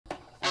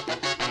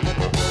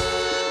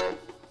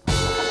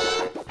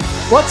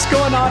What's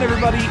going on,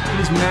 everybody? It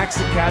is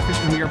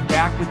MaxTheCatfish, and we are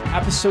back with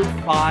episode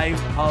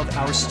 5 of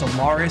our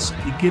Stellaris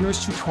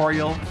beginner's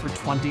tutorial for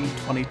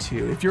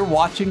 2022. If you're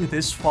watching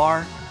this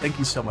far, thank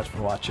you so much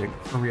for watching,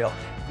 for real.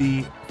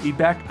 The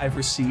feedback I've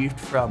received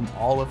from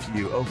all of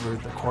you over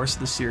the course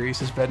of the series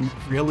has been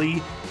really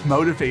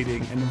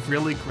motivating and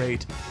really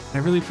great,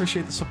 and I really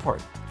appreciate the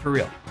support, for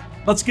real.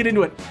 Let's get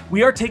into it.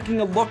 We are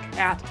taking a look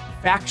at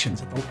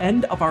factions. At the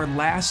end of our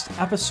last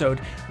episode,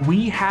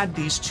 we had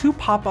these two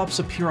pop-ups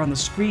appear on the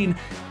screen,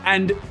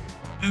 and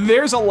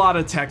there's a lot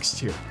of text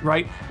here,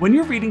 right? When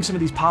you're reading some of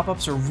these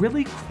pop-ups, a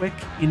really quick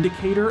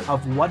indicator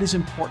of what is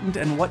important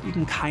and what you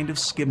can kind of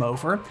skim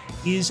over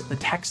is the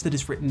text that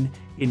is written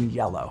in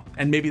yellow,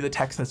 and maybe the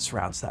text that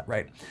surrounds that,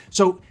 right?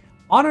 So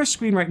on our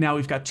screen right now,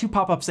 we've got two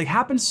pop-ups. They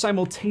happen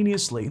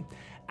simultaneously,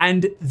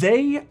 and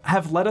they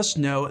have let us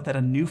know that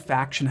a new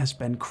faction has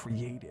been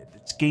created.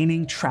 It's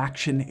gaining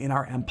traction in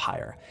our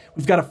empire.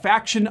 We've got a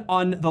faction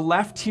on the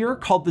left here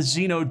called the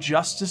Xeno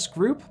Justice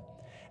Group,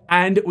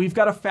 and we've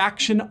got a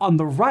faction on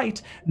the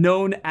right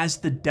known as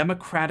the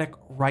Democratic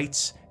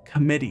Rights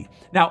Committee.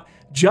 Now,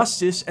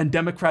 justice and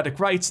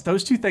democratic rights,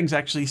 those two things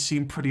actually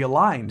seem pretty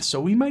aligned,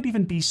 so we might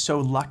even be so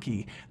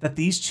lucky that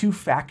these two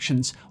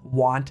factions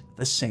want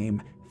the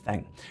same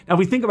thing. Now, if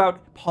we think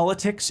about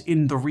politics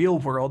in the real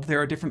world,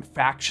 there are different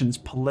factions,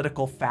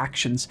 political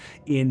factions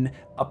in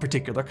a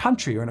particular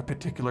country or in a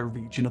particular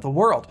region of the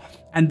world.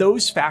 And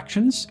those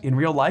factions in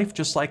real life,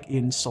 just like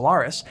in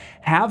Stellaris,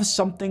 have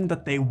something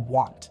that they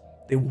want.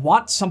 They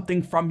want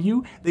something from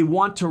you. They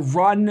want to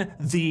run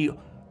the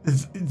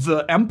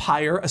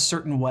empire a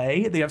certain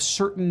way. They have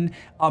certain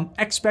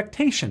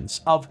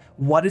expectations of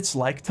what it's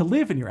like to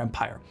live in your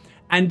empire.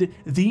 And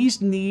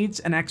these needs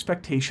and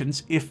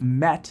expectations, if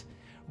met,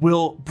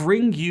 will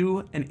bring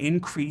you an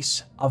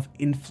increase of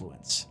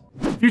influence.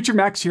 Future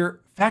Max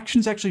here.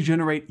 Factions actually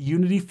generate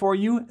unity for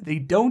you. They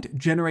don't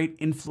generate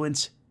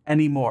influence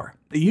anymore.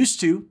 They used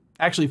to.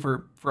 Actually,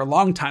 for a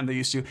long time they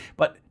used to,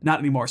 but not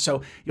anymore.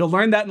 So you'll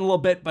learn that in a little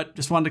bit, but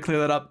just wanted to clear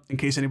that up in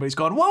case anybody's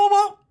going, whoa,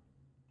 whoa.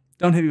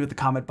 Don't hit me with the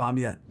comment bomb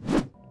yet.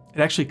 It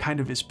actually kind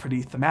of is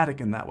pretty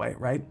thematic in that way,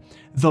 right?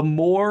 The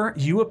more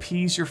you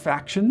appease your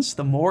factions,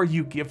 the more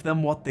you give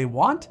them what they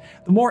want,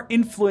 the more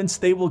influence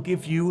they will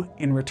give you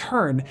in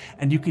return,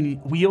 and you can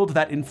wield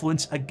that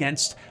influence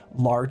against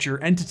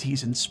larger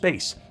entities in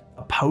space,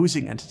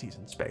 opposing entities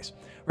in space.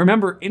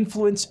 Remember,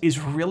 influence is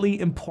really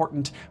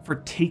important for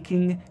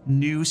taking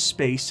new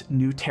space,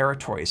 new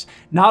territories,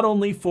 not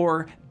only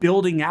for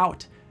building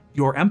out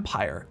your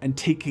empire and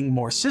taking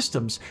more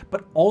systems,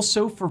 but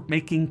also for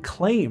making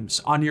claims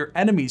on your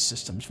enemy's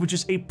systems, which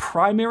is a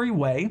primary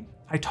way,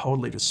 I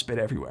totally just spit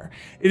everywhere.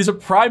 It is a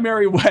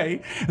primary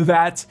way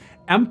that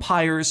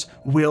empires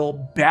will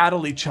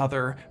battle each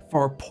other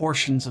for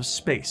portions of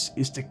space,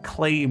 is to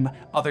claim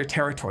other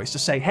territories, to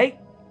say, hey,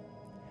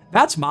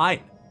 that's mine.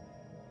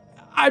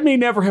 I may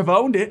never have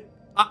owned it.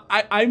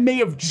 I may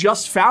have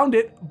just found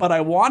it, but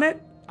I want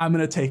it. I'm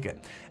gonna take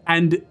it.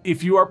 And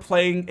if you are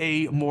playing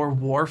a more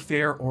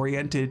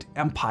warfare-oriented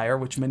empire,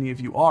 which many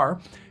of you are,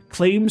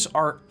 claims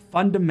are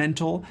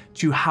fundamental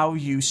to how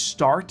you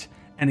start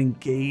and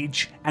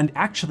engage and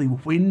actually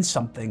win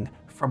something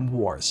from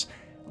wars.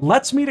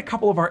 Let's meet a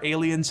couple of our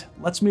aliens,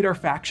 let's meet our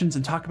factions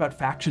and talk about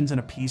factions and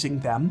appeasing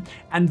them,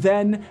 and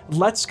then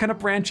let's kind of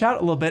branch out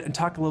a little bit and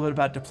talk a little bit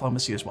about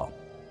diplomacy as well.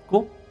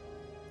 Cool?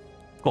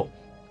 Cool.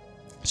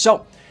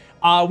 So,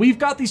 we've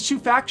got these two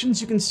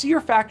factions. You can see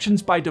your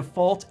factions by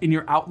default in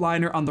your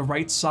outliner on the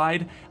right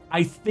side.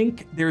 I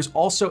think there's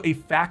also a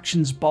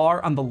factions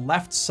bar on the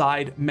left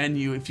side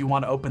menu if you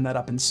want to open that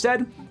up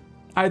instead.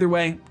 Either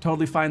way,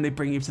 totally fine. They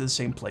bring you to the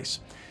same place.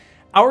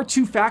 Our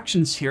two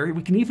factions here,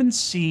 we can even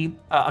see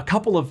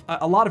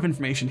a lot of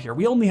information here.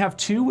 We only have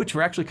two, which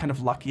we're actually kind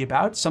of lucky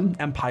about. Some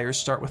empires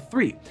start with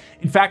 3.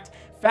 In fact,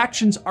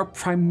 factions are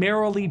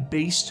primarily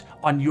based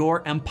on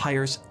your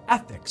empire's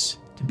ethics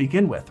to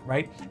begin with,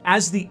 right?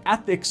 As the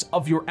ethics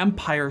of your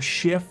empire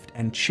shift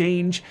and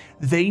change,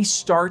 they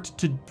start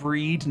to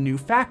breed new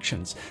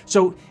factions.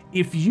 So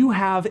if you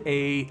have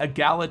a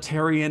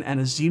egalitarian and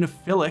a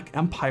xenophilic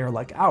empire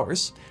like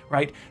ours,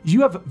 right,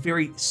 you have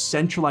very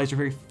centralized or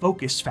very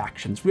focused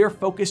factions. We are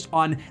focused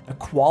on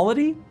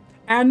equality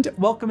and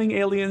welcoming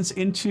aliens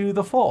into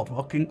the fold,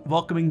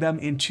 welcoming them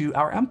into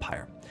our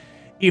empire.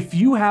 If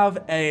you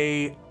have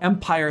an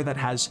empire that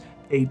has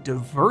a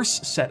diverse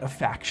set of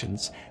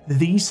factions,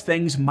 these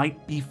things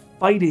might be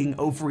fighting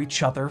over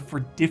each other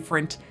for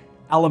different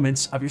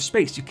elements of your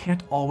space. You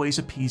can't always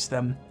appease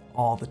them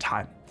all the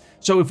time.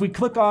 So if we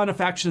click on a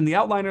faction in the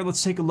outliner,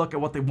 let's take a look at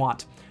what they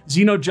want.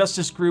 Xeno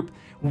Justice Group,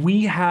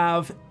 we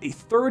have a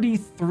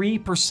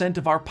 33%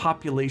 of our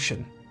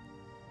population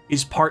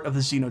is part of the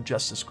Xeno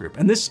Justice Group.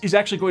 And this is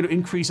actually going to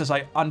increase as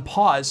I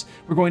unpause.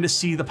 We're going to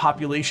see the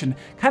population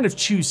kind of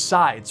choose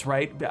sides,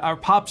 right? Our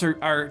pops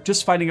are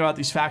just finding out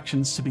these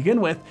factions to begin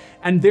with,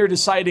 and they're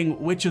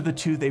deciding which of the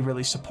two they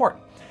really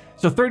support.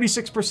 So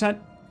 36%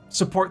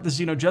 support the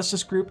Xeno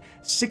Justice Group,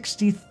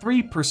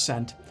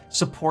 63%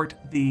 support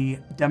the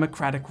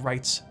Democratic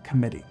Rights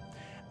Committee.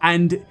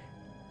 And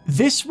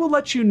This will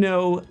let you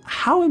know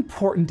how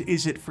important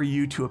is it for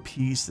you to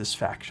appease this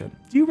faction.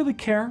 Do you really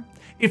care?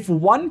 If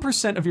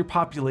 1% of your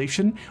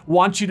population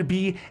wants you to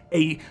be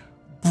a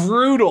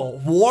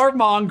brutal,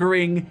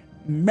 warmongering,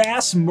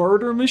 mass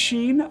murder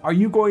machine, are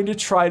you going to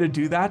try to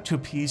do that to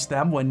appease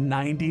them when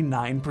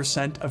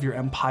 99% of your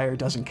empire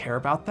doesn't care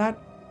about that?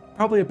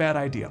 Probably a bad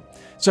idea.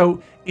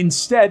 So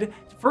instead,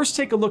 first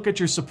take a look at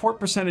your support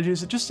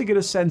percentages just to get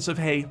a sense of,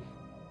 hey,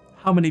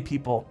 how many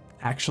people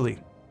actually,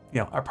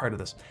 are part of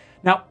this.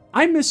 Now,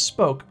 I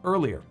misspoke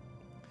earlier.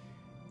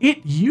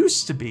 It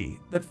used to be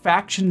that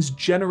factions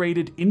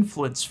generated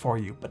influence for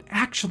you, but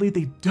actually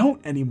they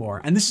don't anymore.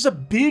 And this is a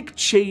big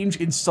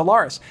change in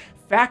Stellaris.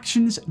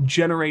 Factions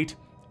generate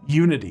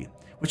unity,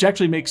 which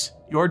actually makes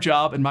your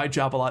job and my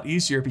job a lot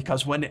easier,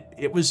 because when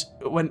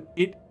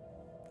it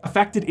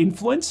affected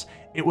influence,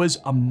 it was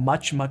a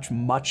much, much,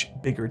 much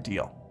bigger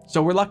deal.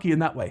 So we're lucky in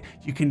that way.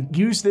 You can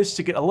use this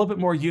to get a little bit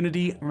more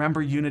unity.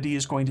 Remember, unity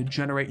is going to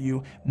generate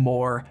you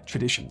more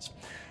traditions.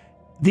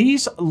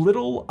 These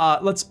little,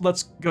 let's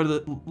go to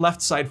the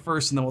left side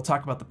first, and then we'll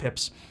talk about the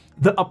pips.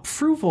 The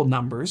approval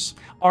numbers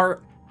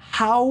are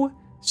how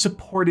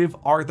supportive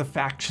are the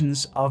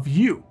factions of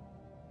you?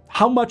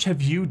 How much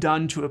have you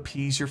done to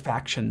appease your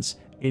factions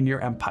in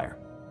your empire?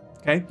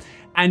 Okay,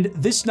 and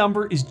this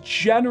number is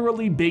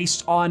generally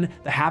based on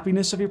the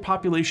happiness of your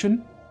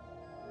population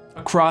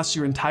across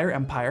your entire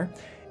empire,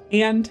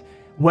 and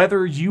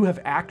whether you have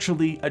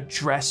actually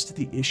addressed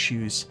the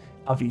issues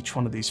of each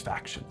one of these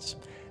factions.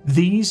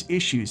 These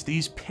issues,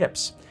 these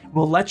pips,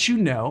 will let you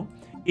know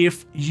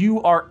if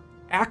you are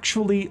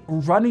actually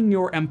running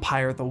your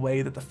empire the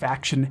way that the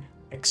faction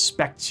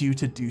expects you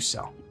to do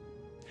so.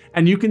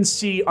 And you can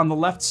see on the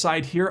left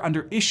side here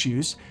under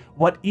issues,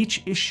 what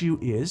each issue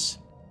is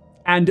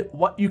and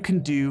what you can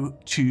do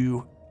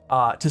to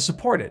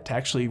support it, to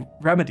actually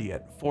remedy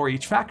it for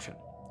each faction.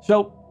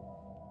 So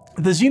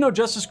the Xeno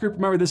Justice Group,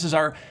 remember, this is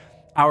our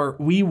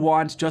we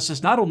want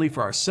justice not only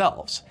for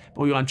ourselves,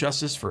 but we want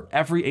justice for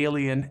every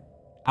alien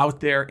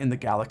out there in the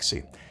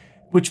galaxy,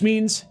 which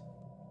means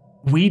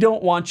we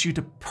don't want you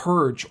to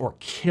purge or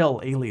kill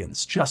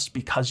aliens just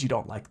because you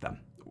don't like them.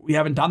 We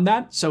haven't done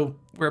that, so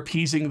we're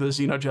appeasing the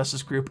Xeno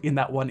Justice Group in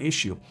that one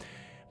issue.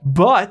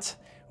 But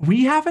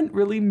we haven't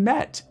really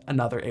met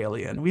another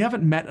alien. We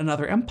haven't met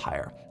another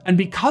empire. And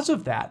because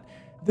of that,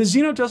 the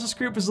Xeno Justice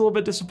Group is a little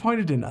bit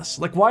disappointed in us.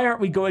 Like, why aren't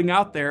we going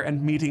out there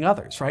and meeting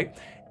others, right?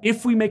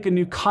 If we make a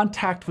new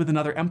contact with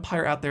another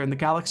empire out there in the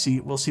galaxy,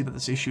 we'll see that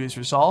this issue is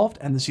resolved,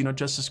 and the Xeno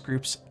Justice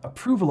Group's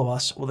approval of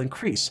us will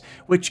increase,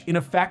 which in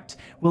effect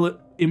will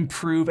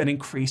improve and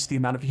increase the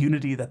amount of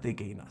unity that they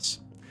gain us.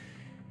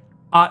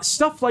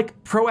 Stuff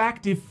like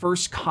proactive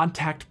first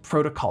contact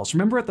protocols.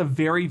 Remember at the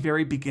very,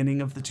 very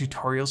beginning of the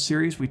tutorial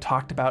series, we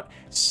talked about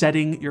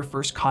setting your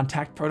first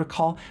contact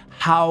protocol.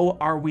 How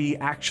are we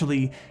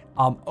actually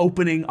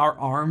opening our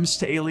arms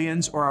to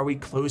aliens, or are we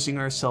closing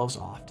ourselves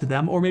off to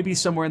them, or maybe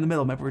somewhere in the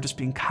middle? Maybe we're just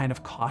being kind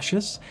of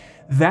cautious.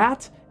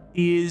 That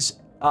is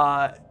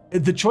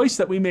the choice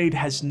that we made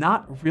has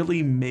not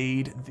really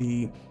made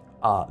the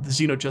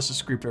Xeno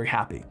Justice Group very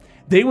happy.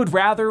 They would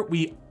rather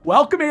we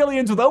welcome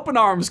aliens with open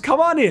arms. Come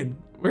on in.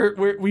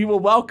 We will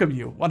welcome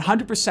you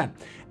 100%.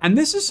 And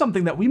this is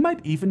something that we might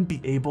even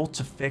be able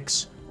to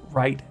fix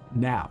right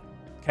now.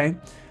 Okay,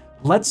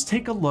 let's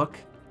take a look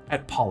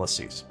at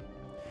policies.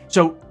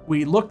 So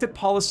we looked at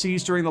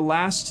policies during the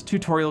last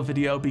tutorial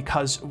video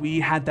because we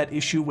had that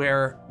issue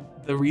where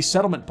the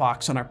resettlement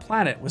box on our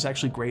planet was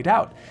actually grayed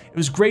out. It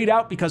was grayed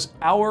out because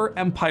our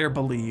empire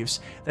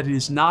believes that it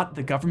is not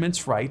the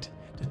government's right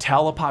to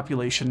tell a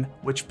population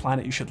which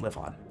planet you should live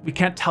on. We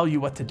can't tell you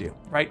what to do,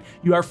 right?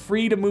 You are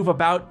free to move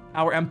about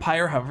our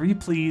empire however you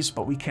please,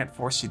 but we can't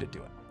force you to do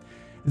it.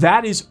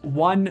 That is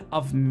one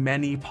of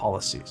many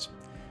policies.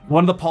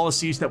 One of the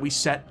policies that we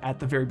set at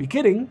the very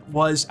beginning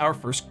was our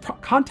first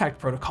contact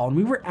protocol, and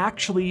we were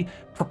actually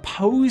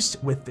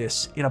proposed with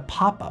this in a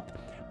pop-up.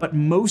 But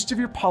most of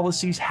your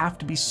policies have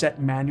to be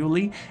set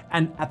manually,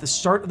 and at the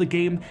start of the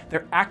game,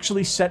 they're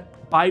actually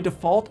set by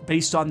default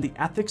based on the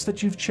ethics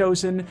that you've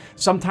chosen,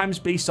 sometimes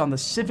based on the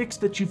civics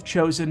that you've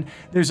chosen.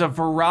 There's a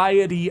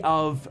variety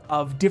of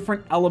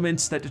different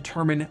elements that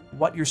determine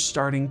what your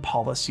starting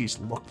policies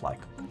look like.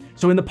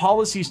 So in the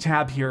policies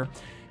tab here,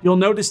 you'll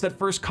notice that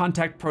first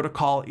contact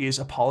protocol is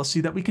a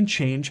policy that we can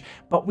change,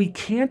 but we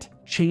can't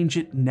change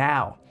it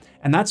now.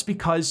 And that's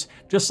because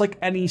just like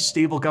any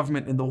stable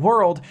government in the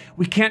world,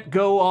 we can't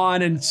go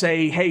on and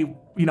say, hey,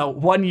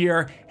 1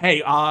 year, hey,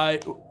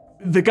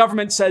 the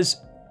government says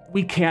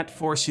we can't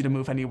force you to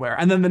move anywhere.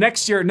 And then the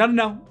next year,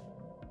 no,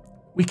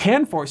 we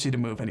can force you to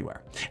move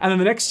anywhere. And then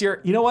the next year,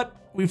 you know what?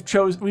 We've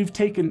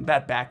taken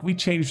that back. We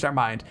changed our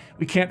mind.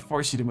 We can't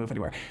force you to move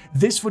anywhere.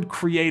 This would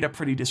create a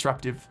pretty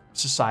disruptive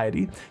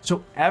society.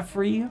 So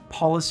every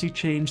policy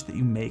change that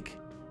you make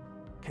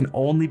can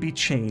only be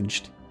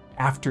changed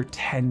after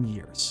 10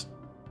 years.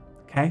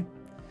 Okay?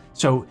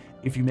 So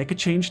if you make a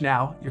change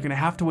now, you're going to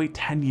have to wait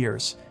 10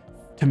 years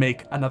to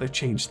make another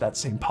change to that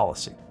same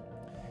policy.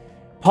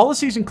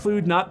 Policies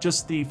include not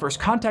just the first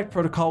contact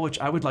protocol, which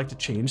I would like to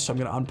change, so I'm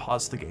going to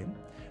unpause the game,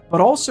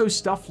 but also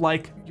stuff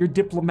like your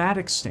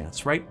diplomatic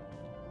stance, right?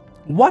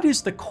 What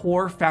is the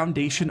core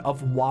foundation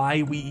of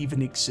why we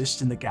even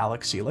exist in the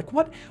galaxy? Like,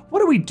 what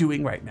are we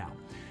doing right now?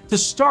 To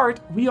start,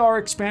 we are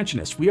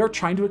expansionists. We are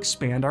trying to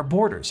expand our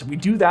borders, and we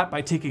do that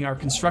by taking our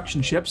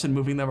construction ships and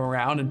moving them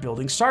around and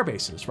building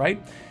starbases,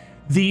 right?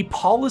 The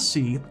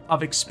policy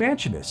of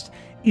expansionist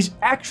is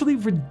actually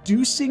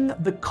reducing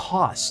the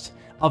cost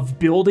of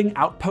building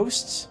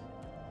outposts,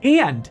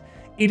 and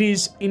it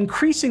is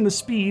increasing the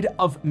speed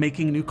of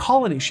making new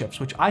colony ships,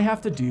 which I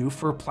have to do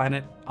for a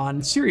planet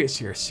on Sirius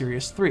here,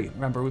 Sirius 3.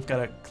 Remember, we've got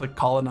to click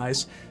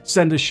colonize,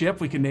 send a ship,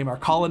 we can name our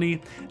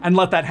colony, and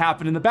let that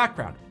happen in the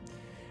background.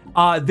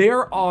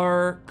 There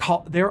are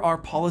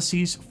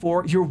policies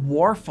for your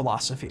war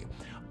philosophy.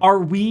 Are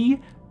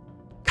we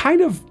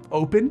kind of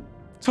open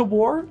to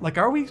war? Like,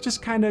 are we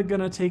just kind of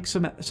gonna take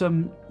some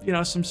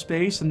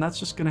space and that's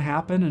just gonna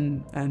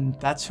happen and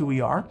that's who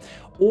we are?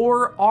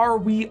 Or are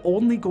we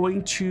only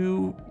going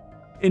to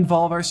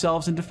involve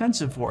ourselves in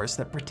defensive wars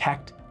that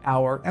protect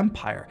our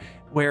empire,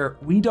 where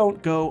we don't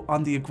go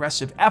on the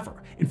aggressive ever?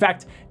 In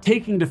fact,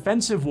 taking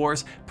defensive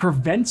wars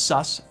prevents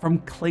us from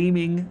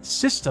claiming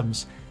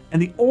systems.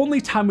 And the only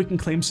time we can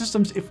claim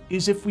systems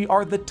is if we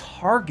are the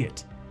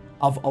target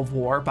of a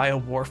war by a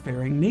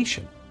warfaring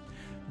nation.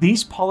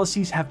 These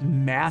policies have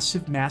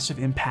massive, massive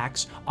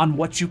impacts on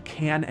what you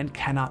can and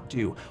cannot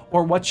do,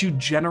 or what you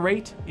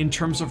generate in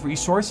terms of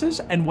resources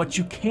and what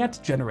you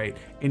can't generate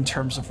in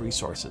terms of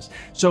resources.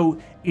 So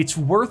it's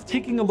worth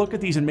taking a look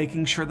at these and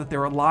making sure that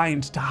they're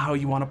aligned to how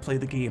you want to play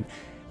the game.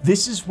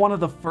 This is one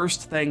of the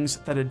first things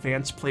that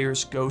advanced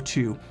players go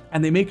to,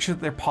 and they make sure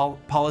that their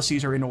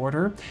policies are in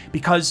order,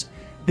 because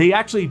they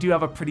actually do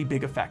have a pretty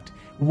big effect.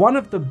 One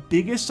of the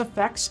biggest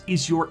effects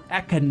is your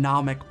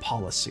economic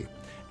policy.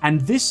 And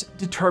this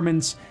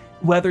determines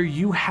whether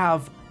you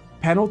have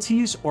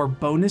penalties or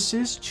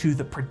bonuses to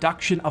the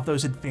production of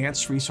those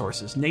advanced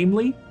resources,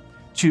 namely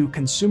to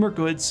consumer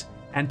goods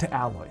and to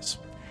alloys.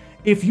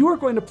 If you are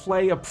going to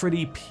play a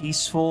pretty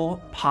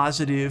peaceful,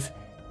 positive,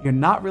 you're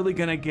not really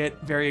going to get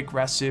very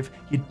aggressive,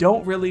 you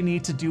don't really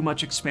need to do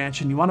much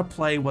expansion, you want to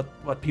play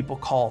what people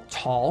call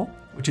tall,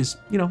 which is,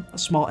 a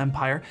small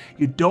empire.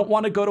 You don't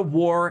want to go to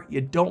war,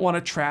 you don't want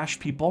to trash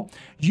people,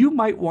 you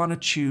might want to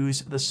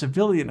choose the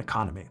civilian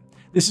economy.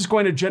 This is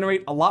going to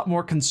generate a lot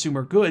more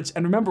consumer goods.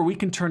 And remember, we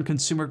can turn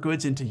consumer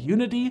goods into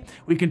unity.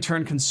 We can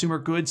turn consumer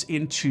goods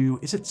into,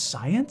 is it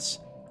science?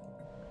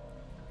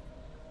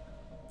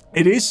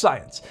 It is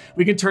science.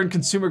 We can turn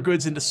consumer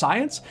goods into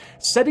science.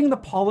 Setting the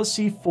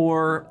policy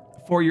for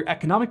your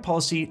economic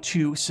policy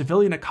to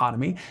civilian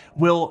economy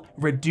will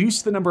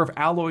reduce the number of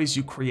alloys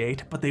you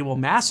create, but they will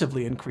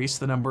massively increase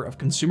the number of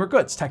consumer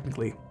goods.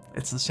 Technically,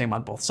 it's the same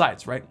on both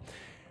sides, right?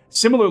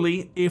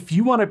 Similarly, if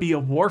you want to be a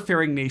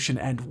warfaring nation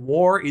and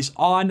war is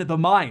on the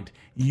mind,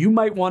 you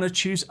might want to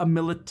choose a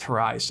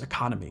militarized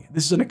economy.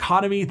 This is an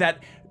economy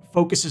that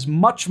focuses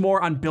much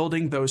more on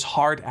building those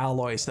hard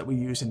alloys that we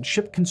use in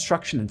ship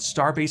construction and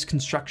starbase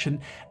construction.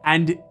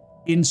 And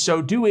in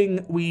so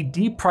doing, we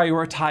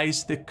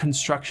deprioritize the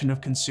construction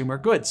of consumer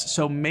goods.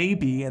 So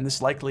maybe, and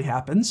this likely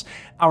happens,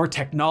 our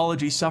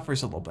technology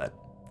suffers a little bit.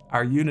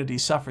 Our unity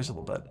suffers a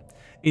little bit.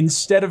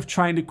 Instead of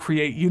trying to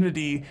create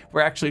unity,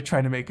 we're actually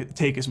trying to make it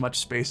take as much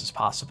space as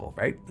possible,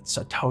 right? It's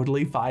a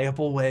totally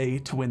viable way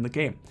to win the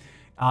game.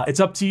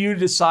 It's up to you to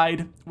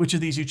decide which of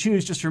these you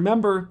choose. Just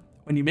remember,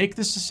 when you make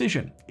this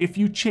decision, if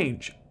you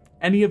change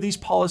any of these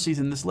policies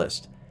in this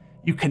list,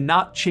 you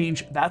cannot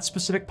change that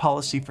specific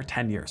policy for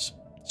 10 years.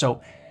 So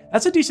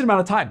that's a decent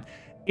amount of time.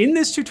 In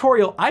this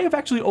tutorial, I have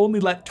actually only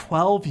let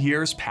 12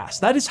 years pass.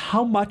 That is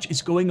how much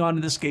is going on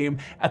in this game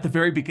at the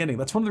very beginning.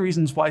 That's one of the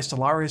reasons why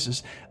Stellaris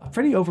is a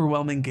pretty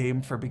overwhelming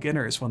game for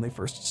beginners when they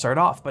first start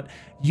off. But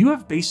you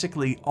have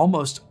basically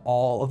almost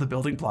all of the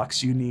building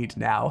blocks you need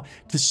now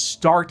to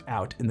start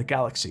out in the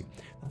galaxy.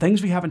 The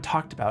things we haven't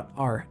talked about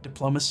are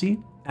diplomacy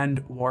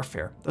and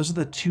warfare. Those are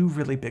the two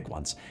really big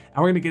ones, and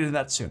we're going to get into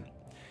that soon.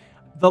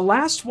 The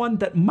last one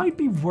that might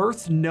be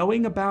worth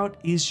knowing about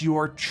is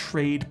your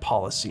trade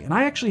policy. And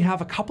I actually have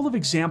a couple of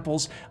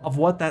examples of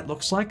what that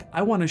looks like.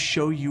 I want to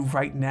show you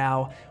right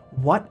now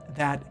what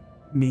that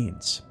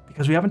means,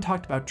 because we haven't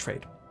talked about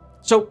trade.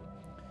 So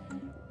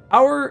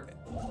our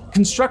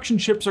construction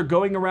ships are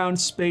going around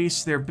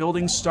space. They're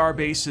building star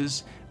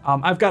bases.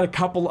 I've got a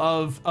couple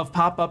of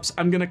pop-ups.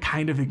 I'm going to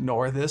kind of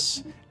ignore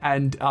this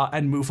and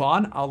move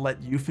on. I'll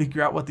let you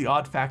figure out what the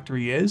odd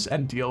factory is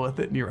and deal with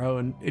it in your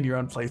own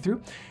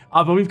playthrough.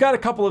 But we've got a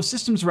couple of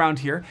systems around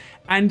here,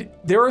 and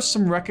there are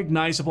some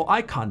recognizable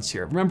icons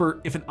here.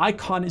 Remember, if an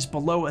icon is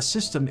below a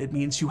system, it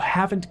means you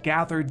haven't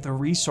gathered the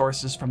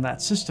resources from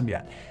that system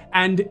yet.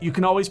 And you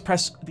can always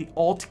press the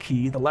Alt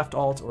key, the left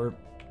Alt, or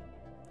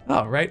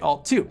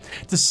Alt 2,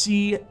 to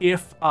see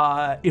if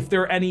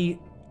there are any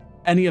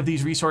of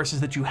these resources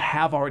that you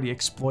have already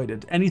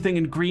exploited. Anything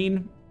in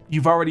green,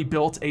 you've already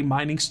built a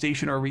mining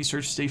station or a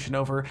research station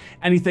over.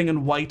 Anything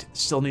in white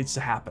still needs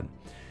to happen.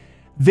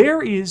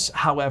 There is,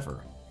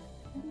 however,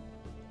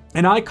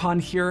 an icon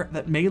here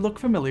that may look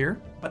familiar,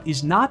 but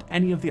is not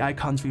any of the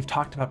icons we've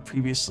talked about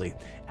previously,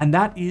 and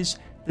that is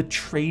the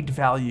trade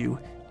value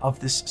of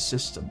this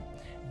system.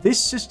 This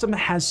system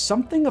has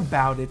something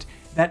about it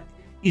that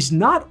is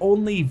not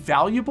only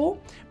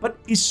valuable, but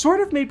is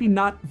sort of maybe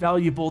not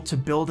valuable to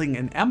building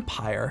an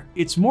empire.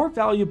 It's more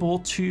valuable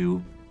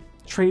to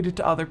trade it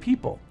to other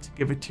people, to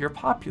give it to your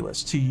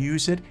populace, to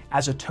use it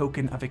as a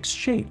token of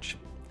exchange.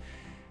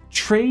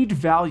 Trade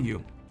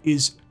value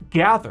is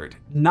gathered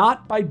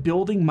not by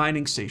building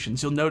mining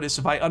stations. You'll notice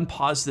if I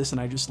unpause this and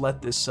I just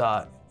let this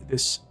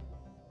this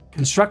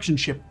construction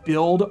ship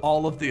build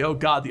all of the, oh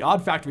God, the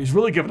Odd Factory is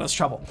really giving us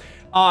trouble.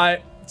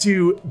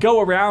 To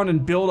go around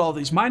and build all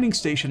these mining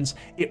stations,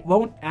 it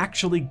won't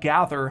actually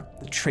gather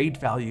the trade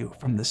value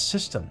from the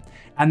system.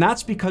 And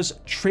that's because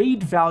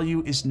trade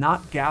value is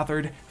not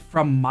gathered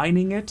from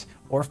mining it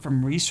or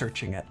from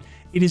researching it.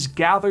 It is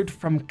gathered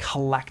from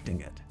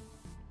collecting it,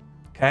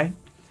 okay?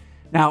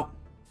 Now,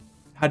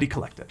 how do you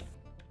collect it?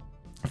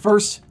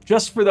 First,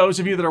 just for those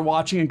of you that are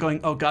watching and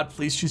going, oh God,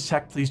 please choose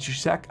tech, please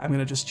choose tech. I'm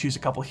gonna just choose a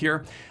couple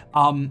here.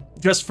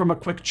 Just from a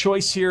quick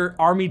choice here,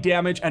 army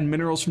damage and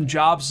minerals from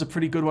jobs is a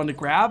pretty good one to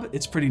grab.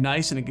 It's pretty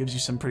nice and it gives you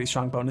some pretty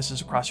strong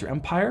bonuses across your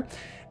empire.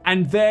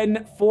 And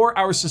then for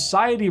our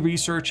society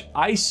research,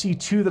 I see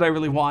two that I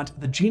really want.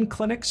 The gene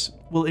clinics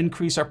will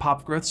increase our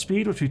pop growth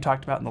speed, which we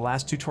talked about in the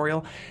last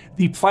tutorial.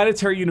 The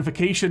planetary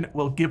unification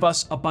will give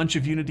us a bunch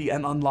of unity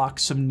and unlock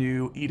some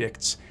new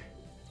edicts.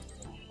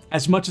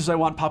 As much as I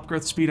want pop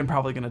growth speed, I'm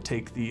probably gonna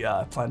take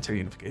the planetary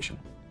unification.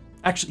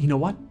 Actually, you know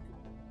what?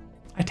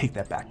 I take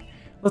that back.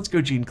 Let's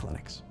go gene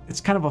clinics. It's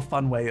kind of a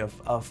fun way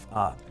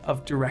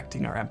of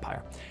directing our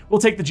empire.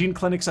 We'll take the gene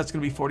clinics. That's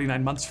gonna be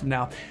 49 months from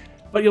now.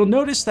 But you'll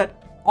notice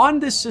that on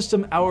this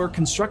system, our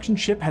construction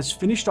ship has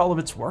finished all of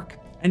its work,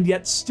 and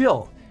yet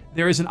still,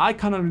 there is an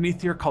icon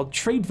underneath here called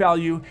trade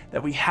value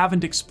that we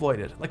haven't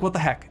exploited. Like, what the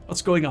heck?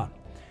 What's going on?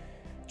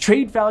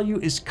 Trade value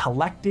is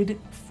collected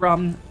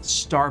from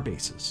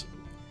starbases.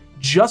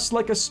 Just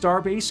like a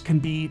starbase can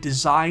be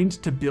designed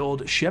to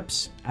build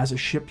ships as a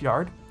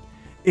shipyard,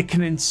 it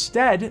can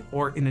instead,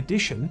 or in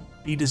addition,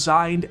 be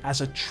designed as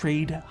a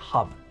trade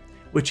hub,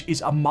 which is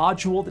a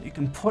module that you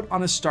can put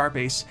on a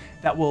starbase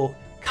that will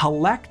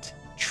collect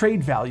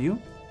trade value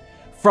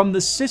from the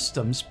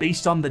systems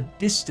based on the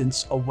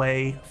distance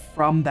away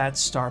from that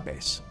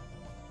starbase.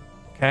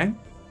 Okay?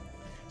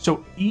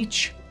 So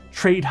each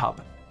trade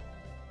hub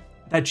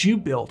that you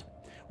build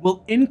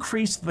will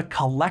increase the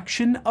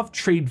collection of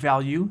trade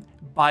value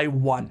by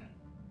 1.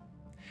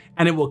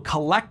 And it will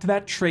collect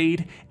that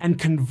trade and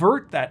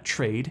convert that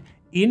trade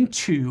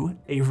into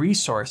a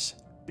resource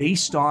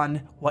based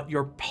on what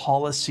your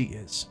policy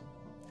is.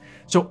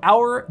 So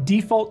our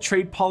default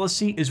trade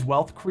policy is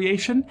wealth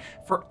creation.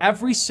 For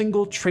every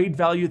single trade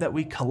value that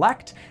we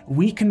collect,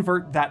 we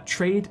convert that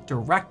trade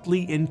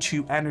directly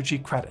into energy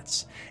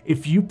credits.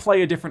 If you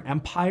play a different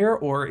empire,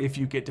 or if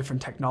you get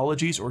different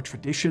technologies or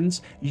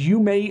traditions, you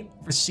may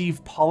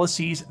receive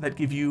policies that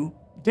give you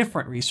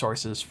different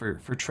resources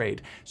for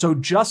trade. So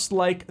just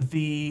like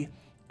the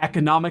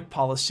economic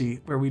policy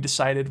where we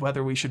decided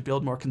whether we should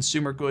build more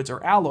consumer goods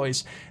or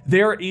alloys,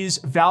 there is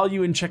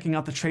value in checking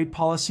out the trade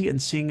policy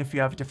and seeing if you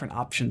have different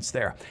options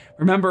there.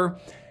 Remember,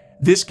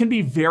 this can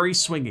be very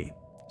swingy.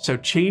 So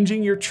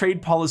changing your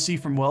trade policy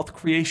from wealth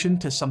creation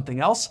to something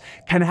else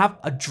can have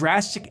a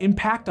drastic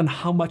impact on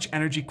how much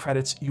energy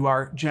credits you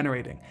are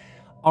generating.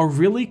 A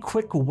really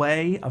quick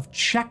way of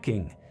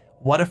checking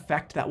what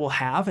effect that will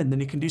have, and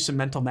then you can do some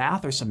mental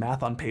math or some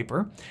math on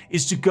paper,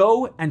 is to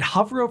go and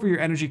hover over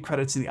your energy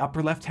credits in the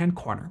upper left-hand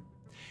corner.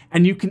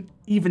 And you can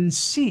even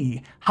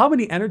see how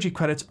many energy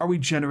credits are we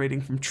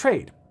generating from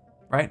trade,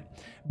 right?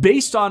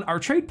 Based on our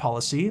trade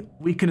policy,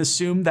 we can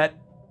assume that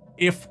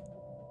if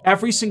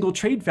every single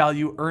trade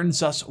value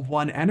earns us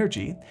 1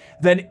 energy,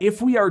 then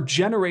if we are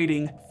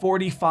generating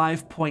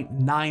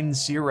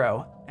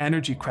 45.90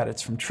 energy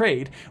credits from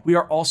trade, we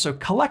are also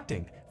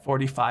collecting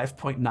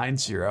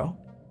 45.90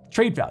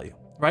 trade value,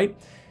 right?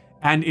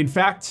 And in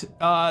fact,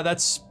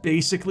 that's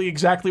basically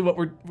exactly what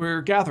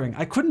we're gathering.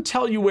 I couldn't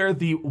tell you where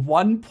the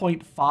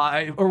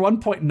 1.5 or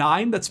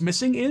 1.9 that's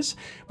missing is,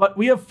 but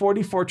we have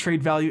 44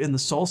 trade value in the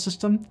Sol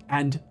system,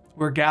 and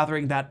we're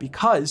gathering that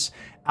because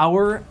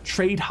our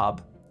trade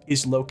hub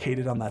is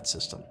located on that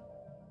system.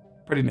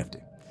 Pretty nifty.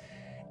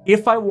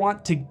 If I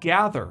want to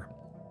gather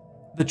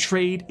the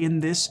trade in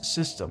this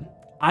system,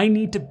 I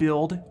need to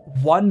build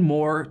 1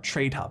 more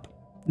trade hub.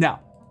 Now,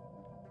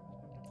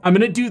 I'm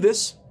going to do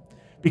this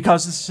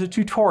because this is a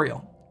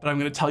tutorial, but I'm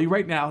going to tell you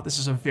right now, this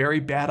is a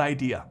very bad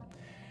idea.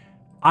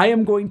 I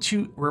am going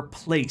to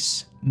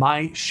replace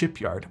my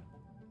shipyard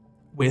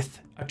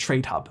with a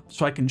trade hub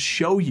so I can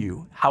show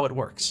you how it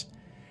works.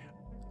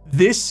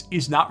 This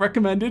is not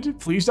recommended.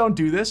 Please don't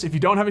do this. If you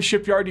don't have a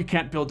shipyard, you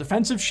can't build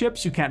defensive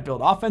ships, you can't build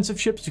offensive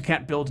ships, you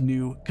can't build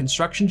new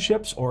construction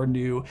ships or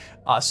new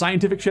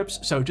scientific ships.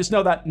 So just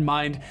know that in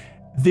mind.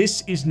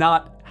 This is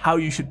not how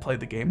you should play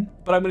the game,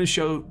 but I'm going to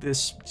show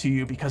this to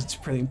you because it's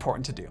pretty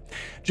important to do.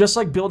 Just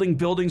like building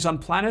buildings on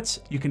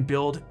planets, you can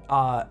build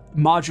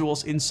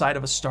modules inside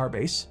of a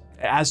starbase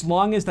as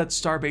long as that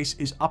starbase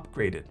is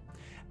upgraded.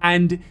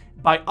 And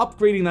by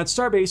upgrading that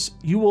starbase,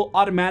 you will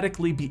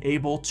automatically be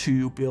able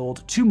to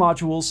build 2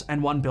 modules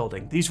and 1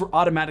 building. These were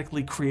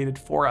automatically created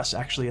for us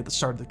actually at the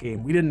start of the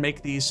game. We didn't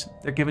make these,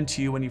 they're given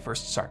to you when you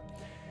first start.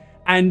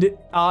 And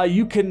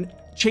you can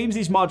change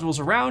these modules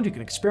around, you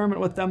can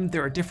experiment with them.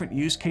 There are different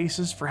use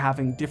cases for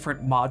having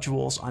different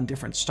modules on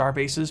different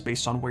starbases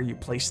based on where you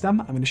place them.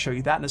 I'm going to show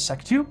you that in a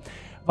sec too.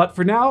 But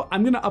for now,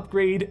 I'm going to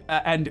upgrade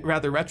and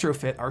rather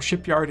retrofit our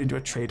shipyard into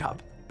a trade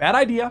hub. Bad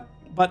idea,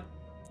 but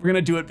we're going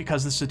to do it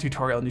because this is a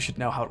tutorial and you should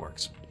know how it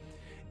works.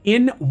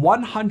 In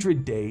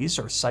 100 days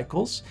or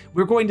cycles,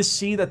 we're going to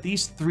see that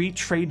these 3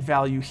 trade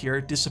value here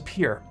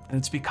disappear. And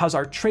it's because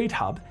our trade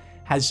hub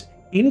has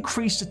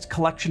increased its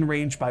collection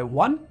range by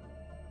 1.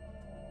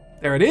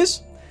 There it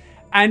is.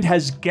 And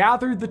has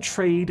gathered the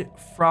trade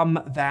from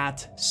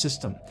that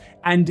system.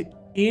 And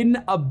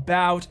in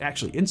about,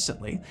 actually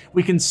instantly,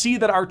 we can see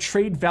that our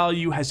trade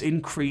value has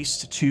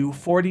increased to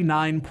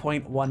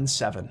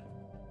 49.17.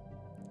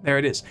 There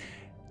it is.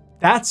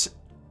 That's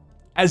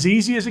as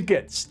easy as it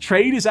gets.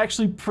 Trade is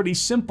actually pretty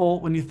simple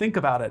when you think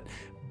about it,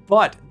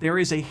 but there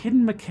is a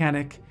hidden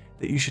mechanic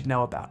that you should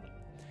know about.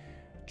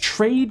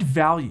 Trade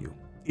value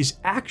is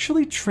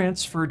actually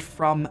transferred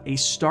from a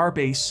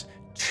starbase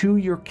to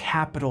your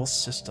capital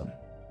system.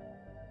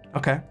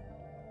 Okay?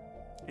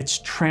 It's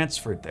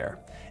transferred there.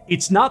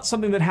 It's not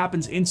something that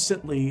happens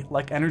instantly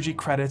like energy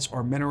credits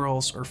or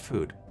minerals or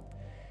food.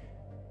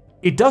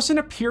 It doesn't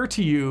appear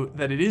to you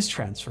that it is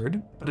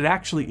transferred, but it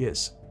actually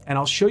is. And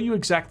I'll show you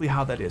exactly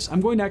how that is. I'm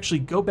going to actually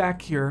go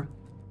back here,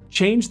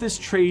 change this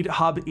trade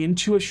hub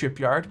into a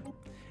shipyard,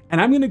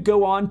 and I'm going to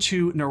go on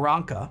to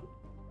Naranka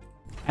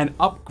and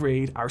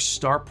upgrade our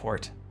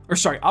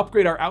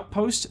upgrade our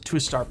outpost to a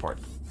starport.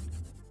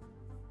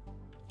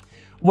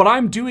 What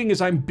I'm doing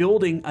is I'm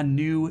building a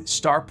new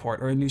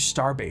starport or a new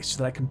starbase so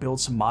that I can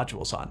build some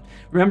modules on.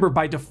 Remember,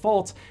 by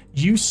default,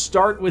 you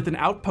start with an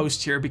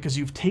outpost here because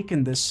you've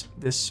taken this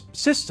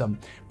system,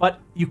 but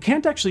you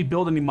can't actually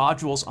build any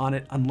modules on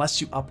it unless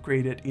you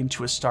upgrade it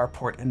into a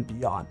starport and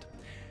beyond.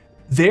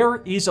 There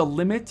is a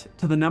limit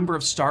to the number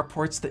of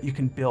starports that you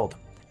can build.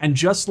 And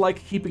just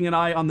like keeping an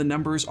eye on the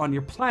numbers on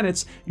your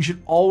planets, you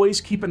should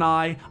always keep an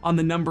eye on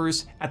the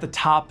numbers at the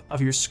top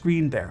of your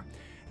screen there.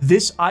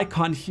 This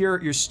icon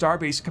here, your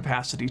starbase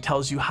capacity,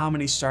 tells you how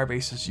many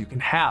starbases you can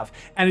have.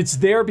 And it's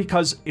there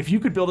because if you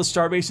could build a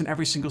starbase in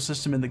every single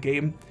system in the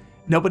game,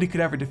 nobody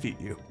could ever defeat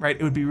you, right?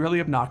 It would be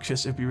really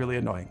obnoxious, it'd be really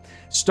annoying.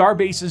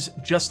 Starbases,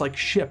 just like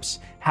ships,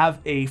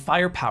 have a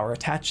firepower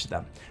attached to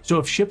them. So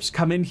if ships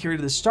come in here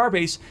to the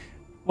starbase,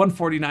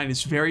 149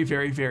 is very,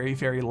 very, very,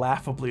 very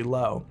laughably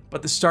low,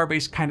 but the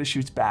starbase kind of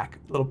shoots back,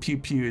 little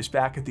pew-pews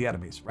back at the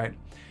enemies, right?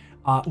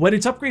 When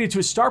it's upgraded to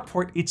a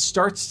starport, it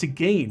starts to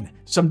gain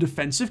some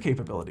defensive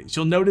capabilities.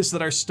 You'll notice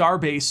that our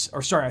starbase,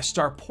 our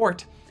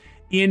starport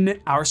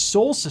in our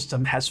Sol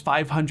system has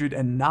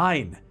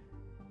 509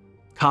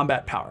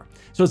 combat power.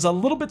 So it's a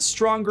little bit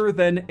stronger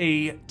than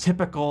a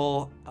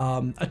typical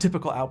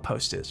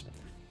outpost is.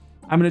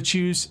 I'm going to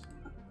choose,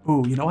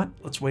 ooh, you know what?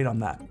 Let's wait on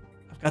that.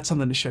 I've got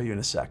something to show you in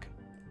a sec.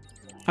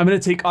 I'm going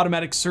to take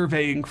automatic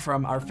surveying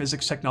from our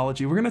physics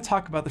technology. We're going to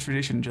talk about the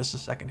tradition in just a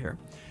second here.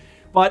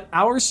 But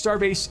our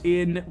starbase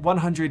in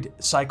 100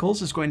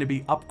 cycles is going to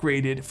be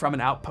upgraded from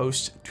an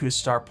outpost to a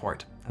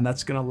starport. And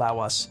that's going to allow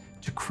us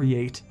to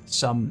create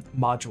some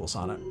modules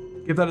on it.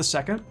 Give that a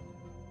second.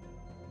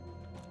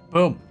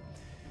 Boom.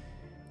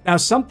 Now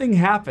something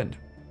happened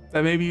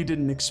that maybe you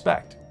didn't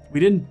expect. We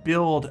didn't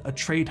build a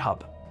trade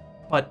hub,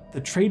 but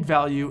the trade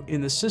value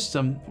in the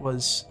system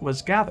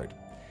was gathered.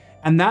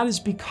 And that is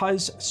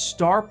because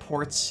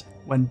starports,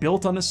 when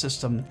built on a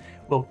system,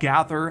 will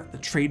gather the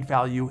trade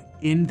value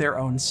in their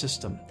own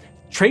system.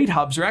 Trade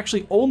hubs are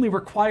actually only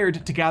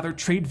required to gather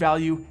trade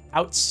value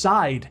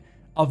outside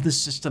of the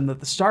system that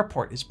the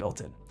starport is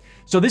built in.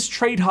 So this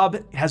trade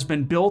hub has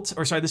been built,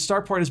 this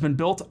starport has been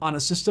built on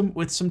a system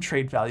with some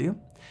trade value.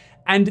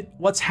 And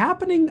what's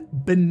happening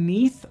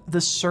beneath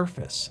the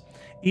surface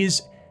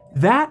is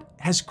that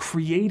has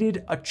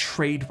created a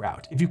trade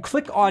route. If you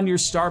click on your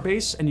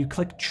starbase and you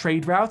click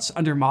trade routes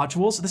under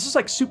modules, this is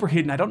like super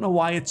hidden. I don't know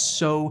why it's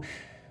so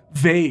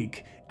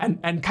vague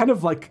and kind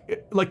of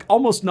like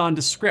almost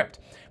nondescript.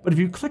 But if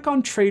you click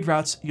on trade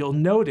routes, you'll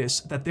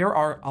notice that there's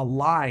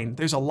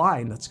a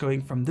line that's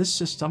going from this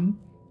system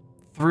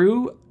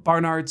through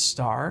Barnard's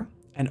Star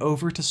and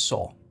over to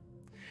Sol.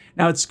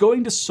 Now it's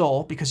going to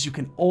Sol because you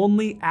can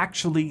only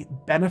actually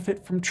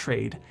benefit from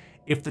trade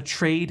if the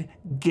trade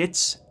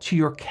gets to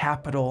your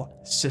capital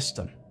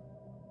system.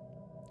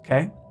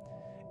 Okay?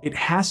 It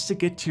has to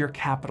get to your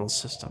capital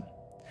system.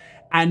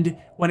 And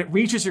when it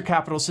reaches your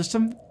capital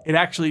system, it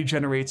actually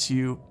generates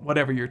you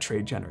whatever your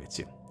trade generates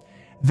you.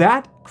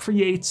 That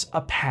creates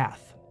a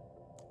path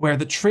where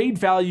the trade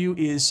value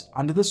is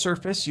under the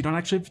surface. You don't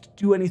actually have to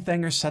do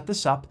anything or set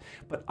this up,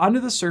 but under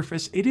the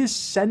surface, it is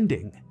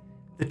sending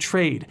the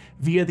trade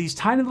via these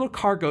tiny little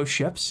cargo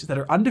ships that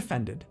are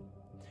undefended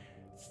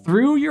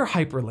through your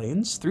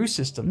hyperlanes, through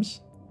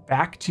systems,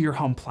 back to your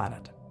home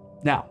planet.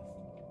 Now,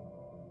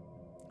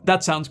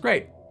 that sounds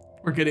great.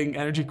 we're getting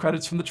energy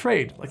credits from the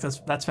trade. Like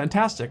that's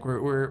fantastic.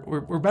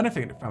 We're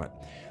benefiting from it.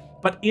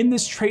 But in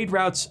this trade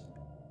routes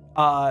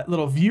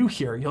little view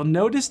here, you'll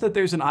notice that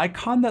there's an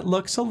icon that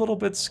looks a little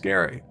bit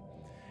scary.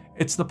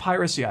 It's the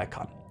piracy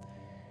icon.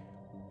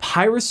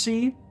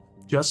 Piracy,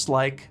 just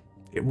like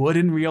it would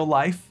in real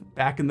life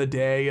back in the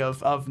day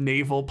of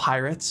naval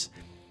pirates,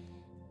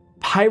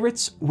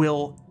 pirates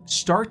will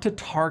start to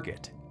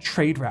target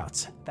trade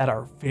routes that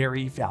are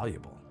very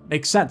valuable.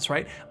 Makes sense,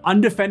 right?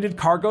 Undefended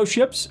cargo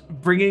ships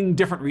bringing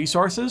different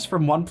resources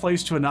from one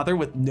place to another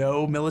with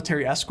no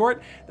military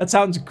escort. That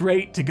sounds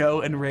great to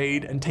go and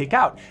raid and take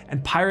out,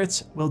 and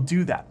pirates will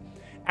do that.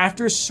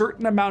 After a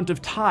certain amount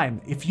of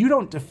time, if you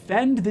don't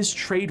defend this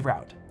trade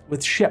route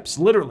with ships,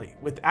 literally,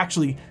 with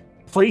actually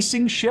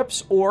placing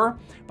ships or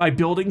by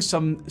building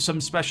some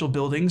special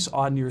buildings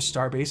on your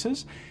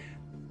starbases,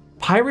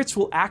 pirates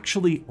will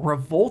actually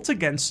revolt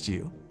against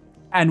you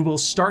and will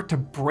start to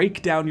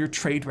break down your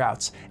trade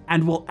routes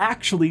and will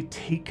actually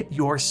take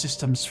your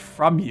systems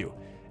from you.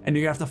 And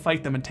you're gonna have to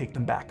fight them and take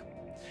them back.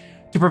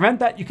 To prevent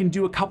that, you can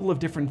do a couple of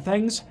different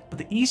things, but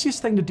the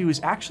easiest thing to do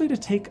is actually to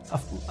take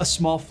a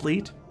small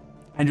fleet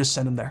and just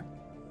send them there.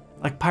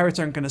 Like, pirates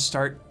aren't gonna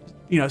start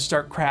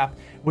crap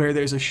where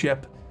there's a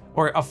ship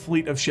or a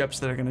fleet of ships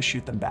that are gonna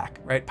shoot them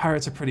back, right?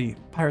 Pirates are pretty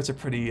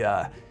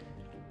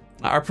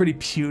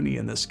puny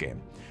in this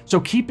game. So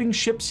keeping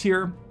ships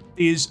here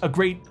is a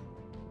great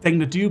thing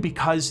to do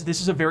because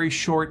this is a very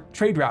short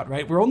trade route,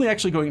 right? We're only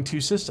actually going 2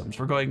 systems.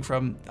 We're going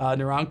from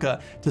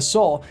Naranka to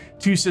Sol,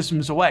 2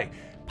 systems away.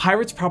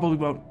 Pirates probably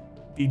won't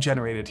be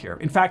generated here.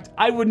 In fact,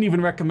 I wouldn't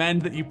even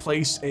recommend that you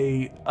place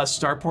a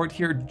starport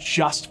here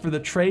just for the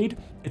trade.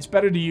 It's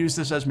better to use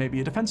this as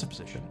maybe a defensive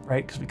position,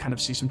 right? Because we kind of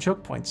see some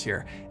choke points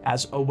here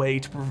as a way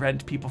to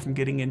prevent people from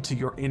getting into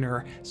your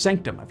inner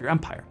sanctum of your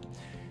empire.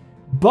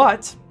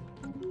 But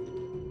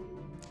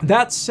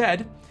that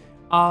said,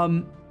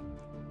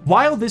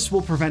 while this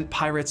will prevent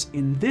pirates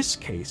in this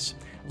case,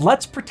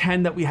 let's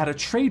pretend that we had a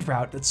trade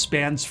route that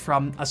spans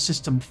from a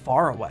system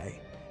far away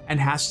and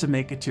has to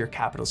make it to your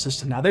capital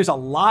system. Now, there's a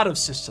lot of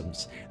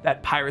systems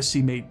that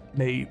piracy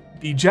may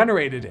be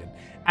generated in,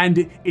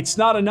 and it's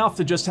not enough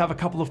to just have a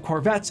couple of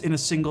corvettes in a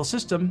single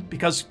system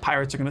because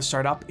pirates are going to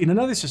start up in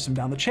another system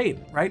down the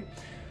chain, right?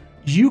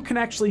 You can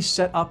actually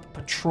set up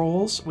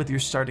patrols with your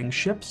starting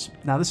ships.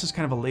 Now, this is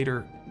kind of a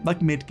later, like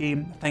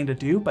mid-game thing to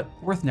do, but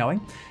worth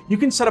knowing. You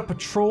can set up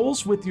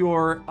patrols with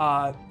your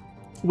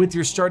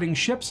starting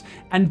ships,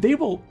 and they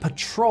will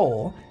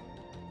patrol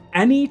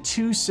any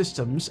 2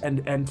 systems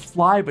and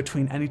fly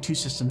between any 2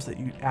 systems that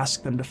you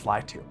ask them to fly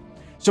to.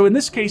 So in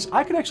this case,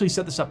 I could actually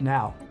set this up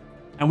now,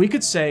 and we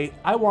could say,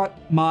 I want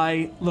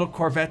my little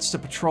corvettes to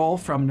patrol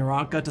from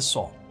Naranka to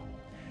Sol.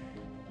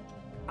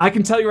 I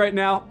can tell you right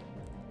now,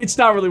 it's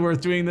not really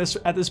worth doing this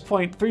at this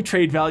point. 3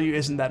 trade value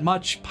isn't that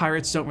much.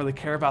 Pirates don't really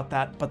care about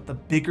that, but the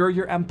bigger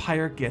your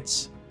empire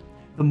gets,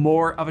 the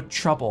more of a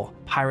trouble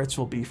pirates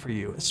will be for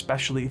you,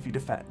 especially if you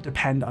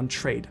depend on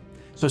trade.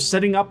 So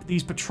setting up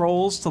these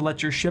patrols to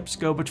let your ships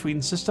go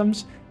between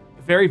systems,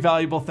 a very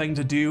valuable thing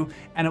to do,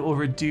 and it will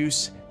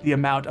reduce the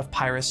amount of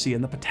piracy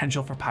and the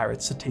potential for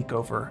pirates to take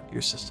over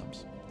your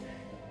systems.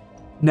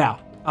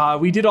 Now,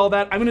 we did all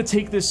that. I'm going to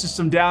take this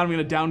system down. I'm going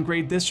to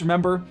downgrade this.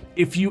 Remember,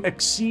 if you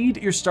exceed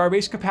your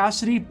starbase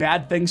capacity,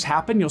 bad things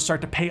happen. You'll start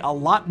to pay a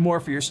lot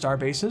more for your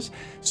starbases.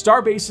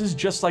 Starbases,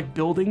 just like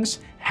buildings,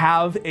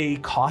 have a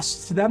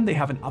cost to them. They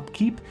have an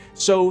upkeep.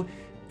 So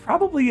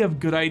probably a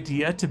good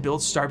idea to build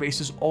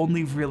starbases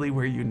only really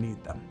where you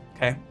need them.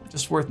 Okay,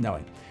 just worth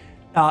knowing.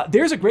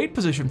 There's a great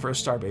position for a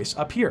starbase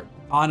up here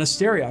on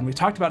Asterion. We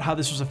talked about how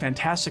this was a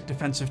fantastic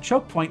defensive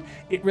choke point.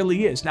 It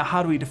really is. Now,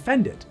 how do we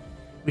defend it?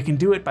 We can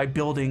do it by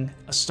building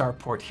a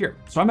starport here.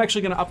 So I'm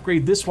actually going to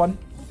upgrade this one,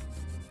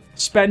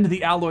 spend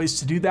the alloys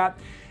to do that,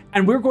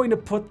 and we're going to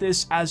put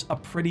this as a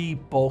pretty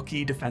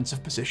bulky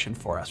defensive position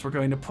for us. We're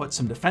going to put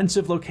some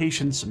defensive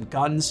locations, some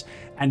guns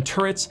and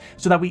turrets,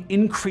 so that we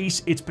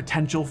increase its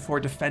potential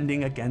for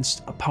defending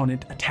against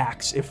opponent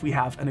attacks if we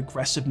have an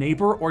aggressive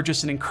neighbor or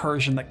just an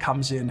incursion that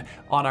comes in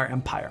on our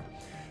empire.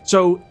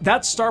 So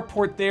that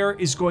starport there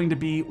is going to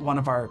be one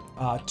of our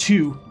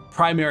 2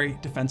 primary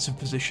defensive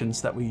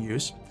positions that we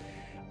use.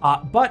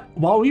 But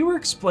while we were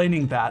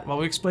explaining that, while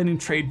we were explaining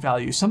trade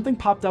value, something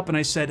popped up and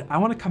I said, I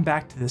want to come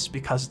back to this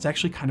because it's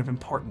actually kind of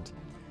important.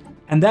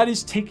 And that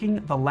is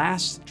taking the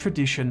last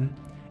tradition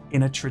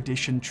in a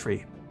tradition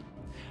tree.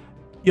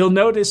 You'll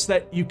notice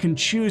that you can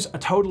choose a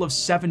total of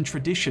 7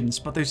 traditions,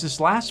 but there's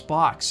this last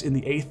box in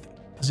the 8th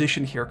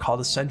position here called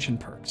Ascension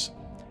Perks.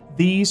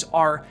 These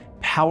are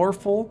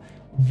powerful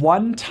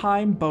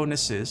one-time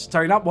bonuses,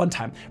 sorry, not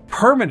one-time,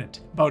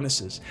 permanent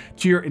bonuses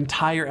to your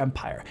entire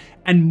empire.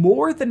 And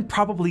more than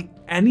probably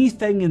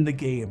anything in the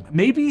game,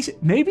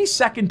 maybe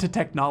second to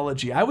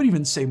technology, I would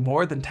even say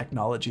more than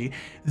technology,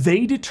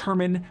 they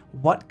determine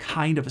what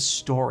kind of a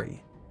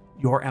story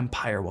your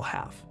empire will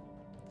have.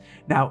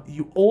 Now,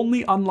 you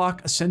only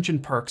unlock Ascension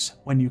Perks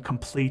when you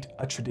complete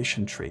a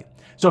tradition tree.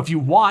 So if you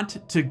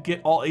want to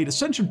get all 8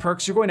 Ascension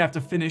Perks, you're going to have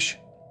to finish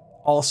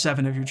all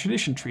 7 of your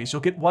tradition trees.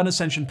 You'll get 1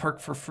 Ascension perk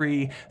for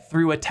free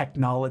through a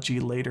technology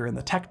later in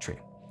the tech tree.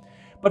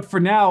 But for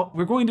now,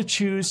 we're going to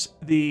choose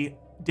the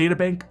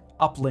Databank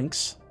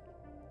Uplinks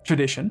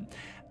tradition,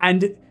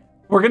 and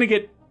we're going to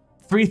get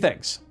 3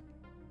 things.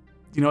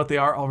 Do you know what they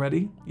are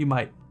already? You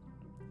might.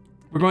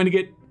 We're going to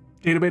get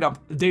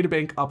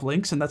Databank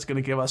Uplinks, and that's going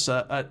to give us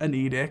an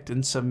edict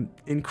and some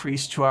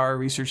increase to our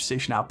research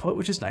station output,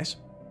 which is nice.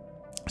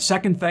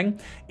 Second thing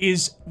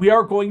is we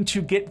are going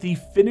to get the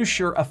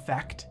finisher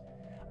effect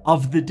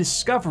of the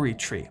discovery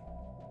tree,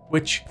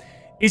 which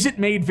isn't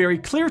made very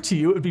clear to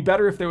you. It would be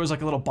better if there was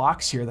like a little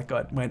box here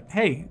that went,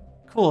 hey,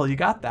 cool, you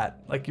got that,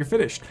 like you're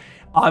finished.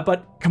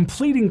 But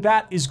completing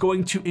that is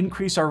going to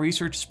increase our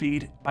research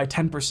speed by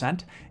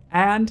 10%.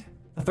 And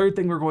the third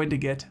thing we're going to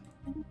get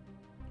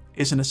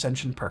is an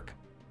Ascension perk.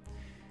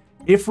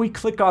 If we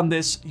click on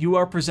this, you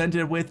are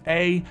presented with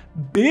a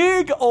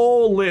big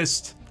old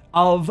list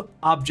of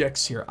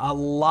objects here, a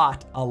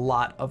lot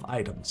of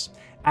items.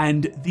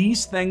 And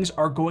these things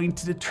are going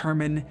to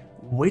determine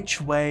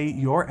which way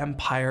your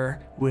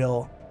empire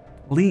will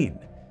lean.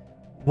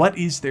 What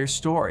is their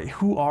story?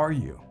 Who are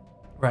you,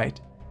 right?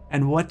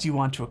 And what do you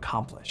want to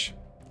accomplish?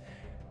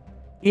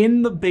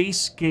 In the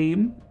base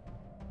game,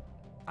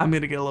 I'm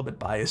going to get a little bit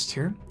biased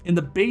here. In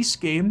the base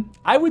game,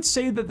 I would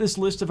say that this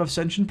list of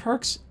Ascension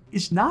perks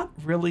is not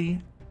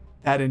really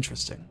that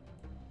interesting.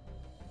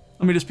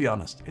 Let me just be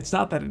honest. It's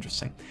not that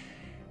interesting.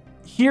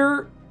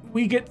 Here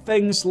we get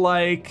things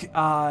like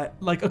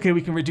okay,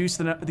 we can reduce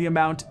the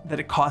amount that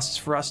it costs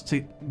for us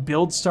to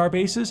build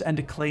Starbases and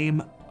to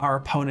claim our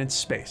opponent's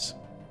space.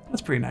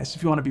 That's pretty nice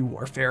if you want to be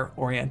warfare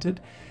oriented.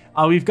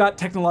 We've got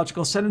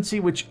technological ascendancy,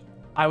 which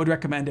I would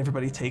recommend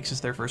everybody takes as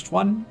their first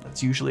one.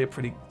 That's usually a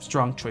pretty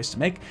strong choice to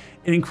make.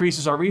 It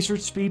increases our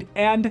research speed,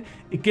 and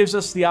it gives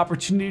us the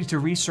opportunity to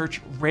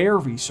research rare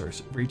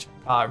researches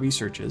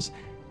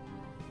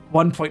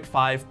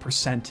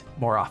 1.5%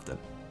 more often.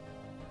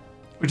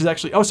 Which is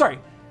actually, oh, sorry.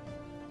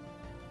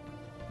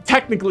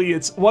 Technically,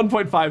 it's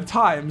 1.5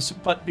 times,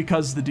 but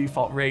because the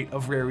default rate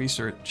of rare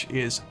research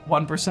is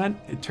 1%,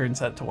 it turns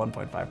that to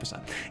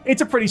 1.5%.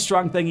 It's a pretty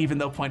strong thing, even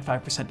though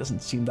 0.5%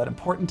 doesn't seem that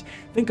important.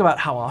 Think about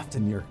how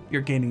often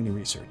you're gaining new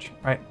research,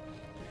 right?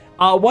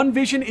 One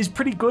vision is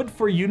pretty good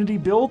for Unity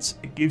builds.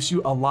 It gives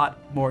you a lot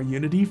more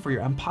Unity for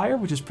your empire,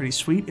 which is pretty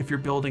sweet if you're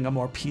building a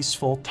more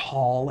peaceful,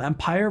 tall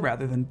empire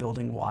rather than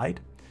building wide.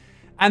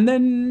 And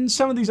then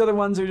some of these other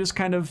ones are just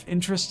kind of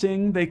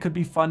interesting. They could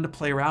be fun to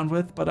play around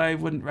with, but I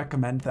wouldn't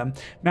recommend them.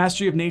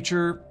 Mastery of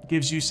Nature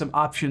gives you some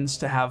options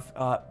to have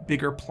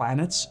bigger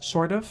planets,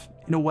 sort of,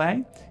 in a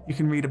way. You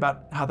can read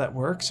about how that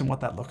works and what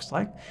that looks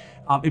like.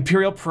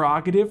 Imperial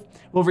Prerogative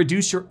will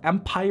reduce your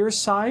empire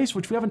size,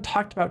 which we haven't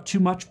talked about too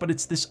much, but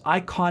it's this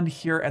icon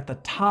here at the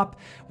top,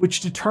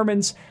 which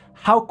determines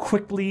how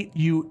quickly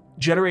you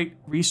generate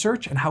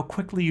research and how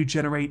quickly you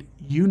generate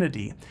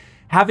Unity.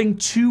 Having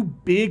too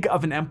big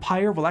of an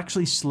empire will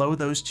actually slow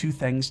those two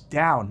things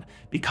down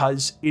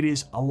because it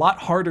is a lot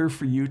harder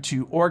for you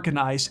to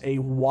organize a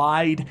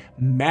wide,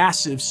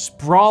 massive,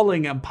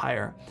 sprawling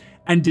empire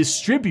and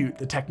distribute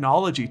the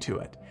technology to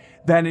it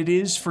than it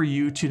is for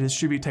you to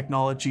distribute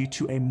technology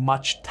to a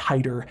much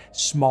tighter,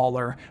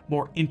 smaller,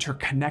 more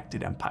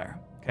interconnected empire,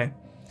 okay?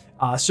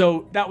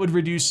 So that would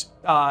reduce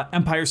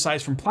empire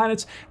size from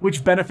planets,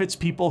 which benefits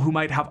people who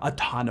might have a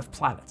ton of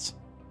planets.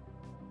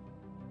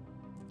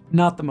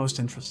 Not the most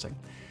interesting.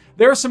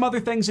 There are some other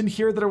things in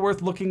here that are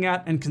worth looking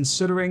at and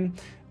considering.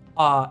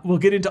 We'll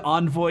get into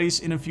envoys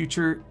in a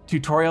future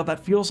tutorial. That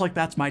feels like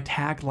that's my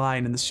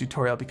tagline in this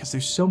tutorial because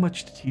there's so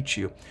much to teach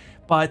you.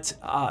 But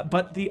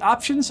the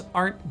options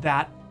aren't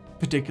that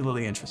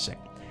particularly interesting.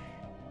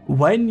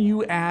 When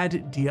you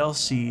add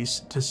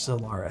DLCs to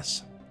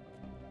Stellaris,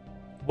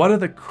 one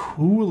of the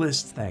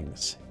coolest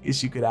things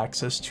is you get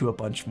access to a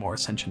bunch more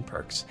Ascension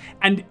perks.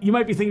 And you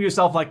might be thinking to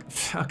yourself like,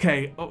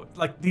 okay,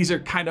 like these are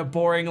kind of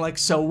boring, like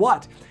so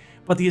what?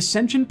 But the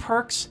Ascension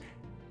perks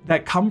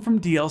that come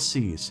from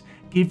DLCs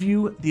give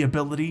you the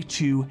ability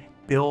to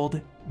build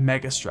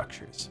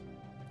megastructures.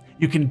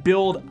 You can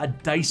build a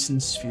Dyson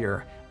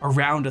sphere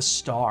around a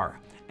star.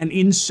 And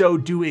in so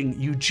doing,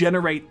 you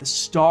generate the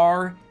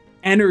star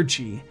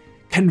energy,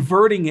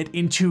 converting it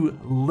into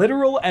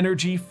literal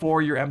energy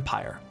for your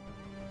empire.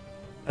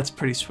 That's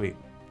pretty sweet.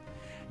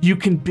 You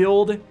can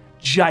build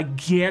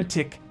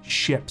gigantic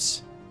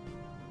ships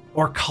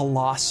or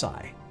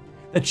colossi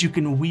that you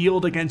can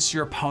wield against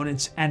your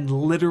opponents and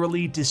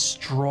literally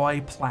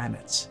destroy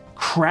planets,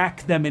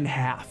 crack them in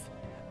half,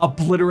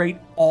 obliterate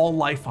all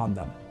life on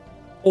them.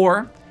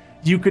 Or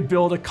you could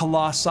build a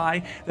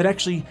colossi that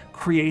actually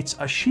creates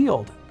a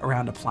shield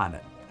around a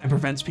planet and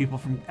prevents people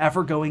from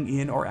ever going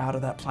in or out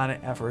of that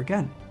planet ever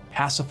again,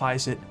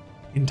 pacifies it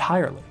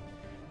entirely.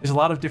 There's a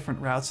lot of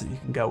different routes that you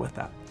can go with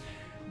that.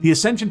 The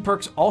Ascension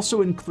perks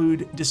also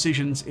include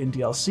decisions in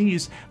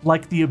DLCs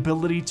like the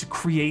ability to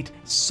create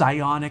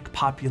psionic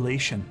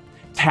population.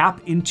 Tap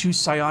into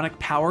psionic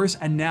powers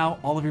and now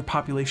all of your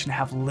population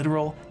have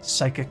literal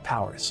psychic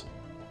powers.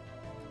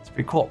 It's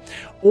pretty cool.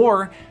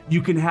 Or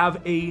you can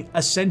have a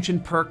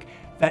Ascension perk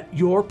that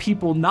your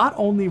people not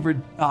only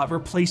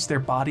replace their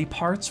body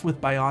parts with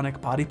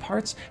bionic body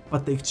parts,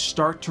 but they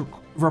start to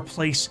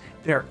replace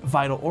their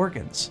vital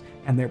organs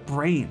and their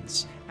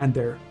brains and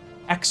their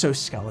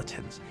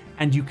exoskeletons.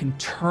 And you can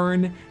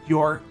turn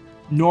your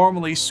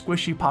normally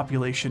squishy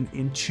population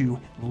into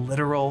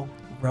literal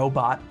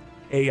robot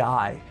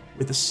AI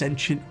with a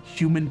sentient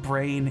human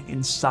brain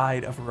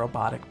inside of a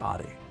robotic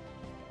body.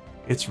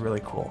 It's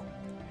really cool.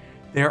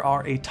 There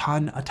are a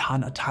ton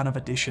of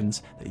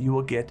additions that you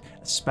will get,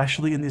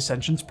 especially in the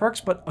Ascension Perks,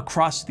 but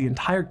across the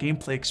entire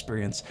gameplay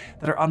experience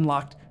that are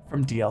unlocked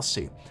from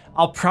DLC.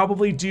 I'll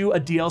probably do a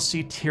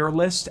DLC tier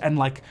list and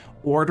like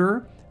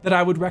order that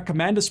I would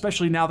recommend,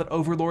 especially now that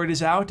Overlord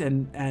is out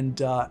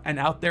and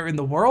out there in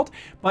the world.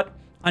 But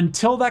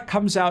until that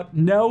comes out,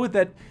 know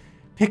that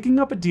picking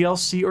up a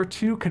DLC or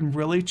two can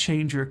really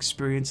change your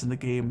experience in the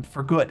game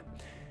for good.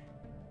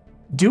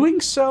 Doing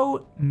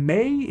so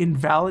may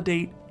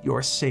invalidate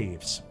your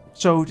saves.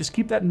 So just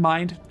keep that in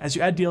mind. As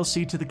you add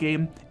DLC to the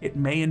game, it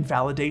may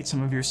invalidate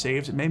some of your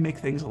saves. It may make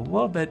things a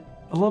little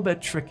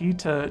bit tricky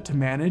to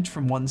manage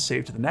from one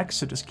save to the next.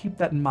 So just keep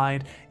that in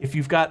mind. If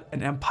you've got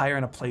an Empire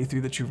and a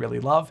playthrough that you really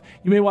love,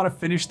 you may want to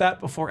finish that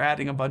before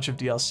adding a bunch of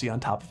DLC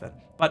on top of it.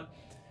 But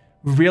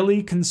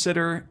really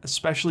consider,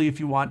 especially if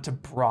you want to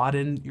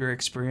broaden your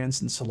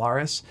experience in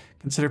Stellaris,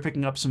 consider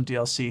picking up some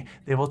DLC.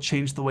 They will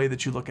change the way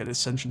that you look at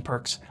Ascension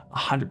Perks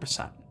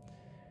 100%.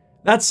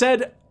 That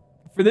said,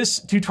 for this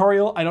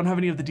tutorial, I don't have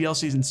any of the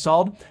DLCs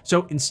installed.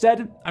 So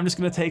instead, I'm just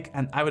going to take,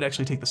 and I would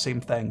actually take the same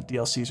thing,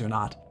 DLCs or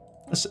not,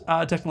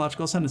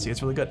 Technological Ascendancy.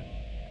 It's really good.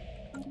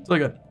 It's really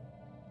good.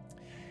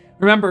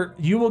 Remember,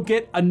 you will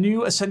get a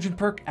new Ascension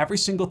perk every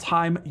single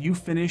time you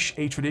finish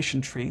a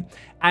tradition tree.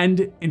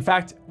 And in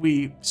fact,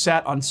 we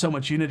sat on so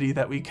much Unity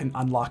that we can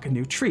unlock a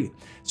new tree.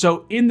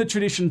 So in the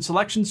tradition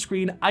selection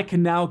screen, I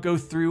can now go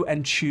through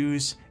and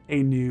choose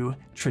a new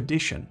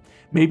tradition.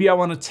 Maybe I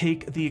want to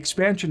take the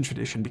expansion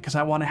tradition because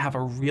I want to have a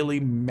really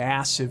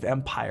massive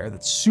empire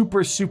that's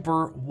super,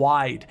 super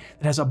wide,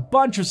 that has a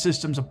bunch of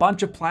systems, a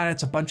bunch of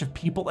planets, a bunch of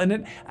people in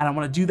it, and I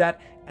want to do that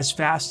as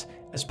fast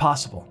as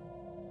possible.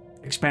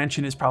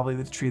 Expansion is probably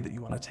the tree that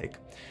you want to take.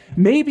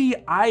 Maybe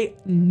I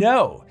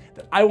know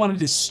that I want to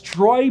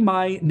destroy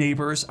my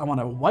neighbors. I want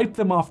to wipe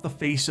them off the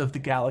face of the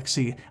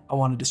galaxy. I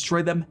want to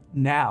destroy them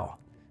now.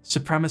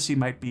 Supremacy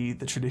might be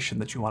the tradition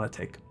that you want to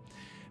take.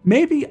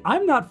 Maybe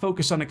I'm not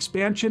focused on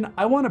expansion.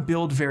 I want to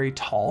build very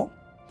tall.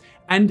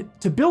 And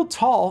to build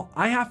tall,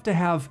 I have to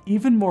have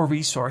even more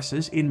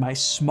resources in my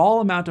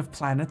small amount of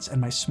planets and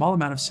my small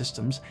amount of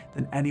systems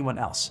than anyone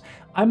else.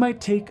 I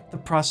might take the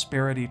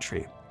prosperity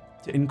tree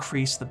to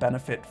increase the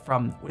benefit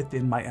from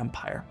within my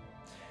empire.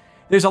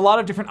 There's a lot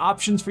of different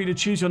options for you to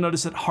choose. You'll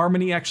notice that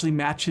Harmony actually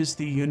matches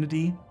the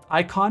Unity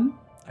icon.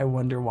 I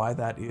wonder why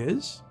that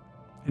is.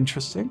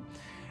 Interesting.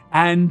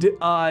 And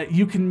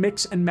you can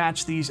mix and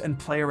match these and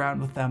play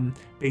around with them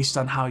based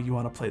on how you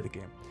want to play the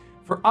game.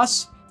 For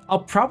us, I'll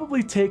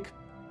probably take,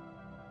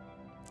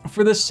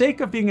 for the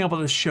sake of being able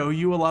to show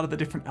you a lot of the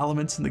different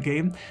elements in the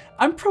game,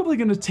 I'm probably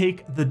going to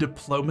take the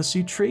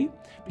diplomacy tree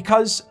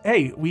because,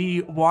 hey,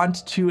 we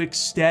want to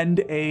extend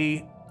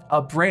a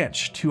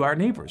branch to our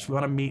neighbors. We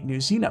want to meet new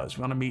Xenos.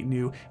 We want to meet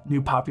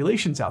new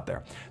populations out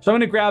there. So I'm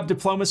going to grab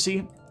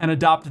diplomacy and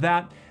adopt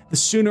that. The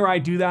sooner I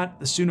do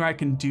that, the sooner I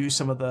can do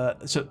some of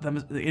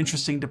the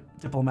interesting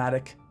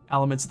diplomatic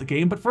elements of the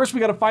game. But first, we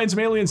got to find some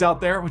aliens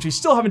out there, which we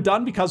still haven't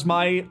done because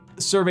my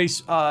survey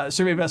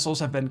vessels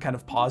have been kind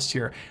of paused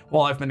here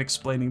while I've been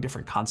explaining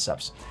different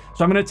concepts.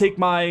 So I'm going to take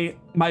my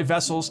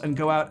vessels and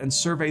go out and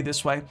survey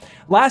this way.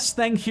 Last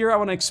thing here, I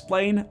want to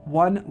explain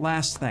one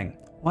last thing.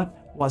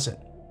 What was it?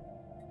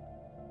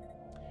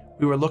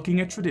 We were looking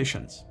at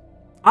traditions.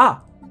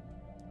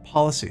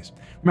 Policies.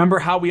 Remember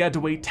how we had to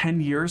wait 10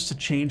 years to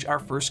change our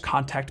first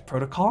contact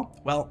protocol?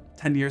 Well,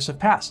 10 years have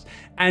passed.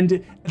 And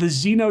the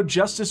Xeno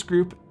Justice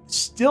Group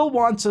still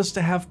wants us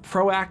to have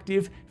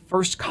proactive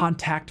first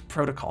contact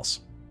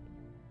protocols.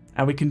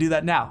 And we can do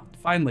that now,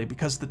 finally,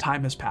 because the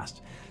time has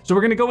passed. So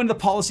we're going to go into the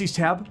Policies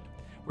tab.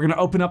 We're going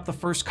to open up the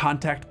first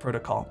contact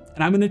protocol.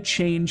 And I'm going to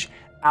change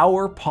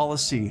our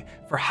policy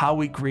for how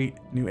we greet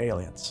new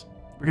aliens.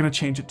 We're going to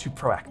change it to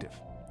proactive.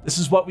 This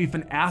is what we've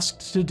been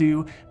asked to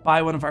do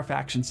by one of our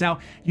factions. Now,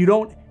 you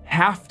don't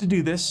have to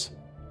do this,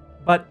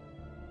 but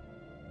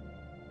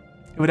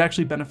it would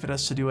actually benefit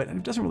us to do it, and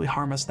it doesn't really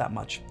harm us that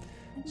much.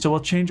 So we'll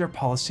change our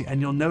policy, and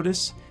you'll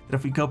notice that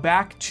if we go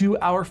back to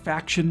our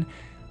faction,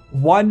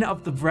 one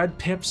of the red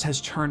pips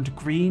has turned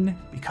green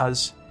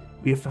because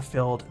we have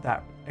fulfilled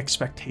that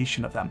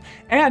expectation of them.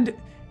 And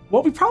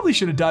what we probably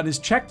should have done is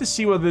check to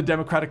see whether the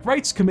Democratic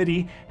Rights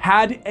Committee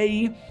had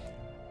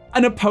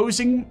an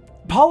opposing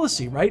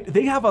policy, right?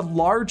 They have a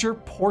larger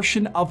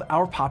portion of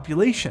our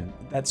population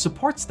that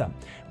supports them.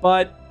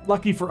 But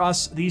lucky for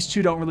us, these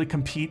two don't really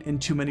compete in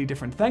too many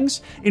different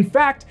things. In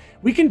fact,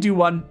 we can do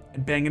one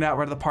and bang it out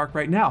right out of the park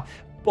right now.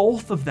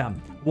 Both of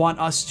them want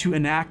us to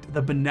enact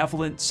the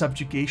benevolent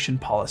subjugation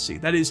policy.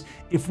 That is,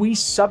 if we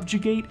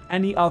subjugate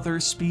any other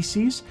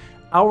species,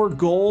 our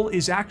goal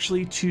is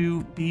actually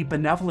to be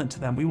benevolent to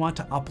them. We want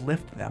to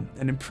uplift them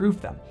and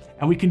improve them.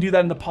 And we can do that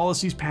in the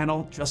policies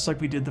panel, just like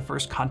we did the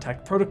first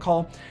contact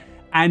protocol.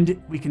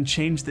 And we can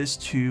change this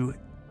to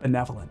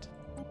benevolent.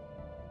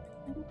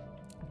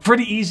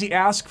 Pretty easy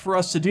ask for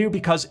us to do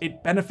because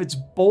it benefits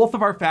both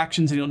of our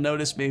factions. And you'll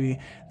notice maybe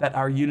that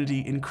our unity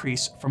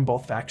increase from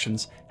both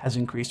factions has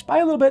increased by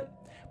a little bit,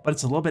 but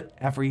it's a little bit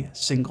every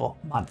single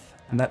month.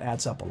 And that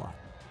adds up a lot.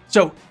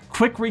 So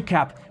quick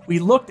recap. We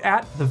looked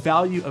at the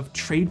value of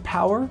trade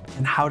power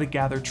and how to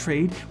gather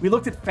trade. We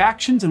looked at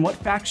factions and what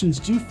factions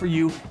do for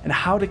you and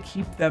how to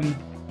keep them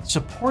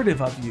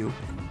supportive of you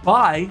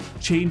by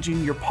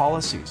changing your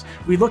policies.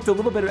 We looked a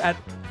little bit at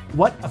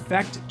what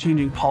effect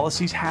changing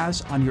policies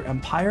has on your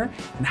empire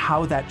and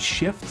how that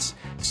shifts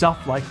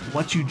stuff like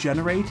what you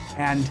generate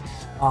and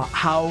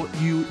how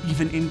you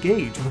even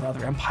engage with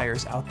other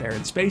empires out there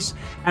in space.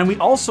 And we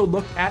also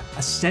looked at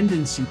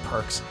ascendancy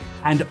perks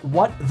and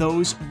what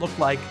those look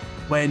like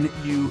when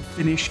you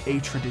finish a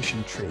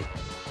tradition tree.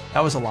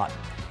 That was a lot.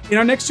 In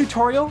our next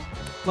tutorial,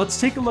 let's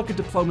take a look at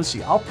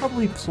diplomacy. I'll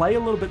probably play a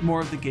little bit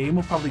more of the game.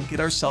 We'll probably get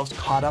ourselves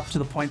caught up to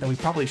the point that we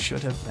probably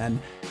should have been,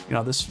 you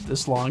know,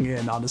 this long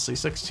in, honestly,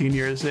 16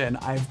 years in.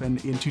 I've been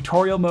in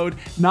tutorial mode,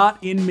 not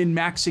in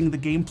min-maxing the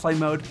gameplay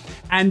mode.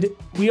 And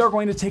we are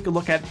going to take a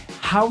look at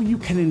how you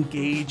can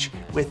engage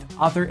with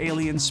other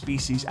alien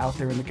species out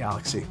there in the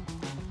galaxy.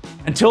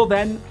 Until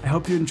then, I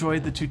hope you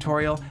enjoyed the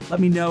tutorial. Let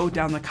me know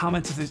down in the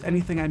comments if there's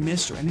anything I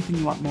missed or anything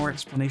you want more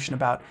explanation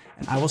about,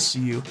 and I will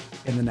see you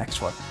in the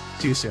next one.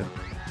 See you soon.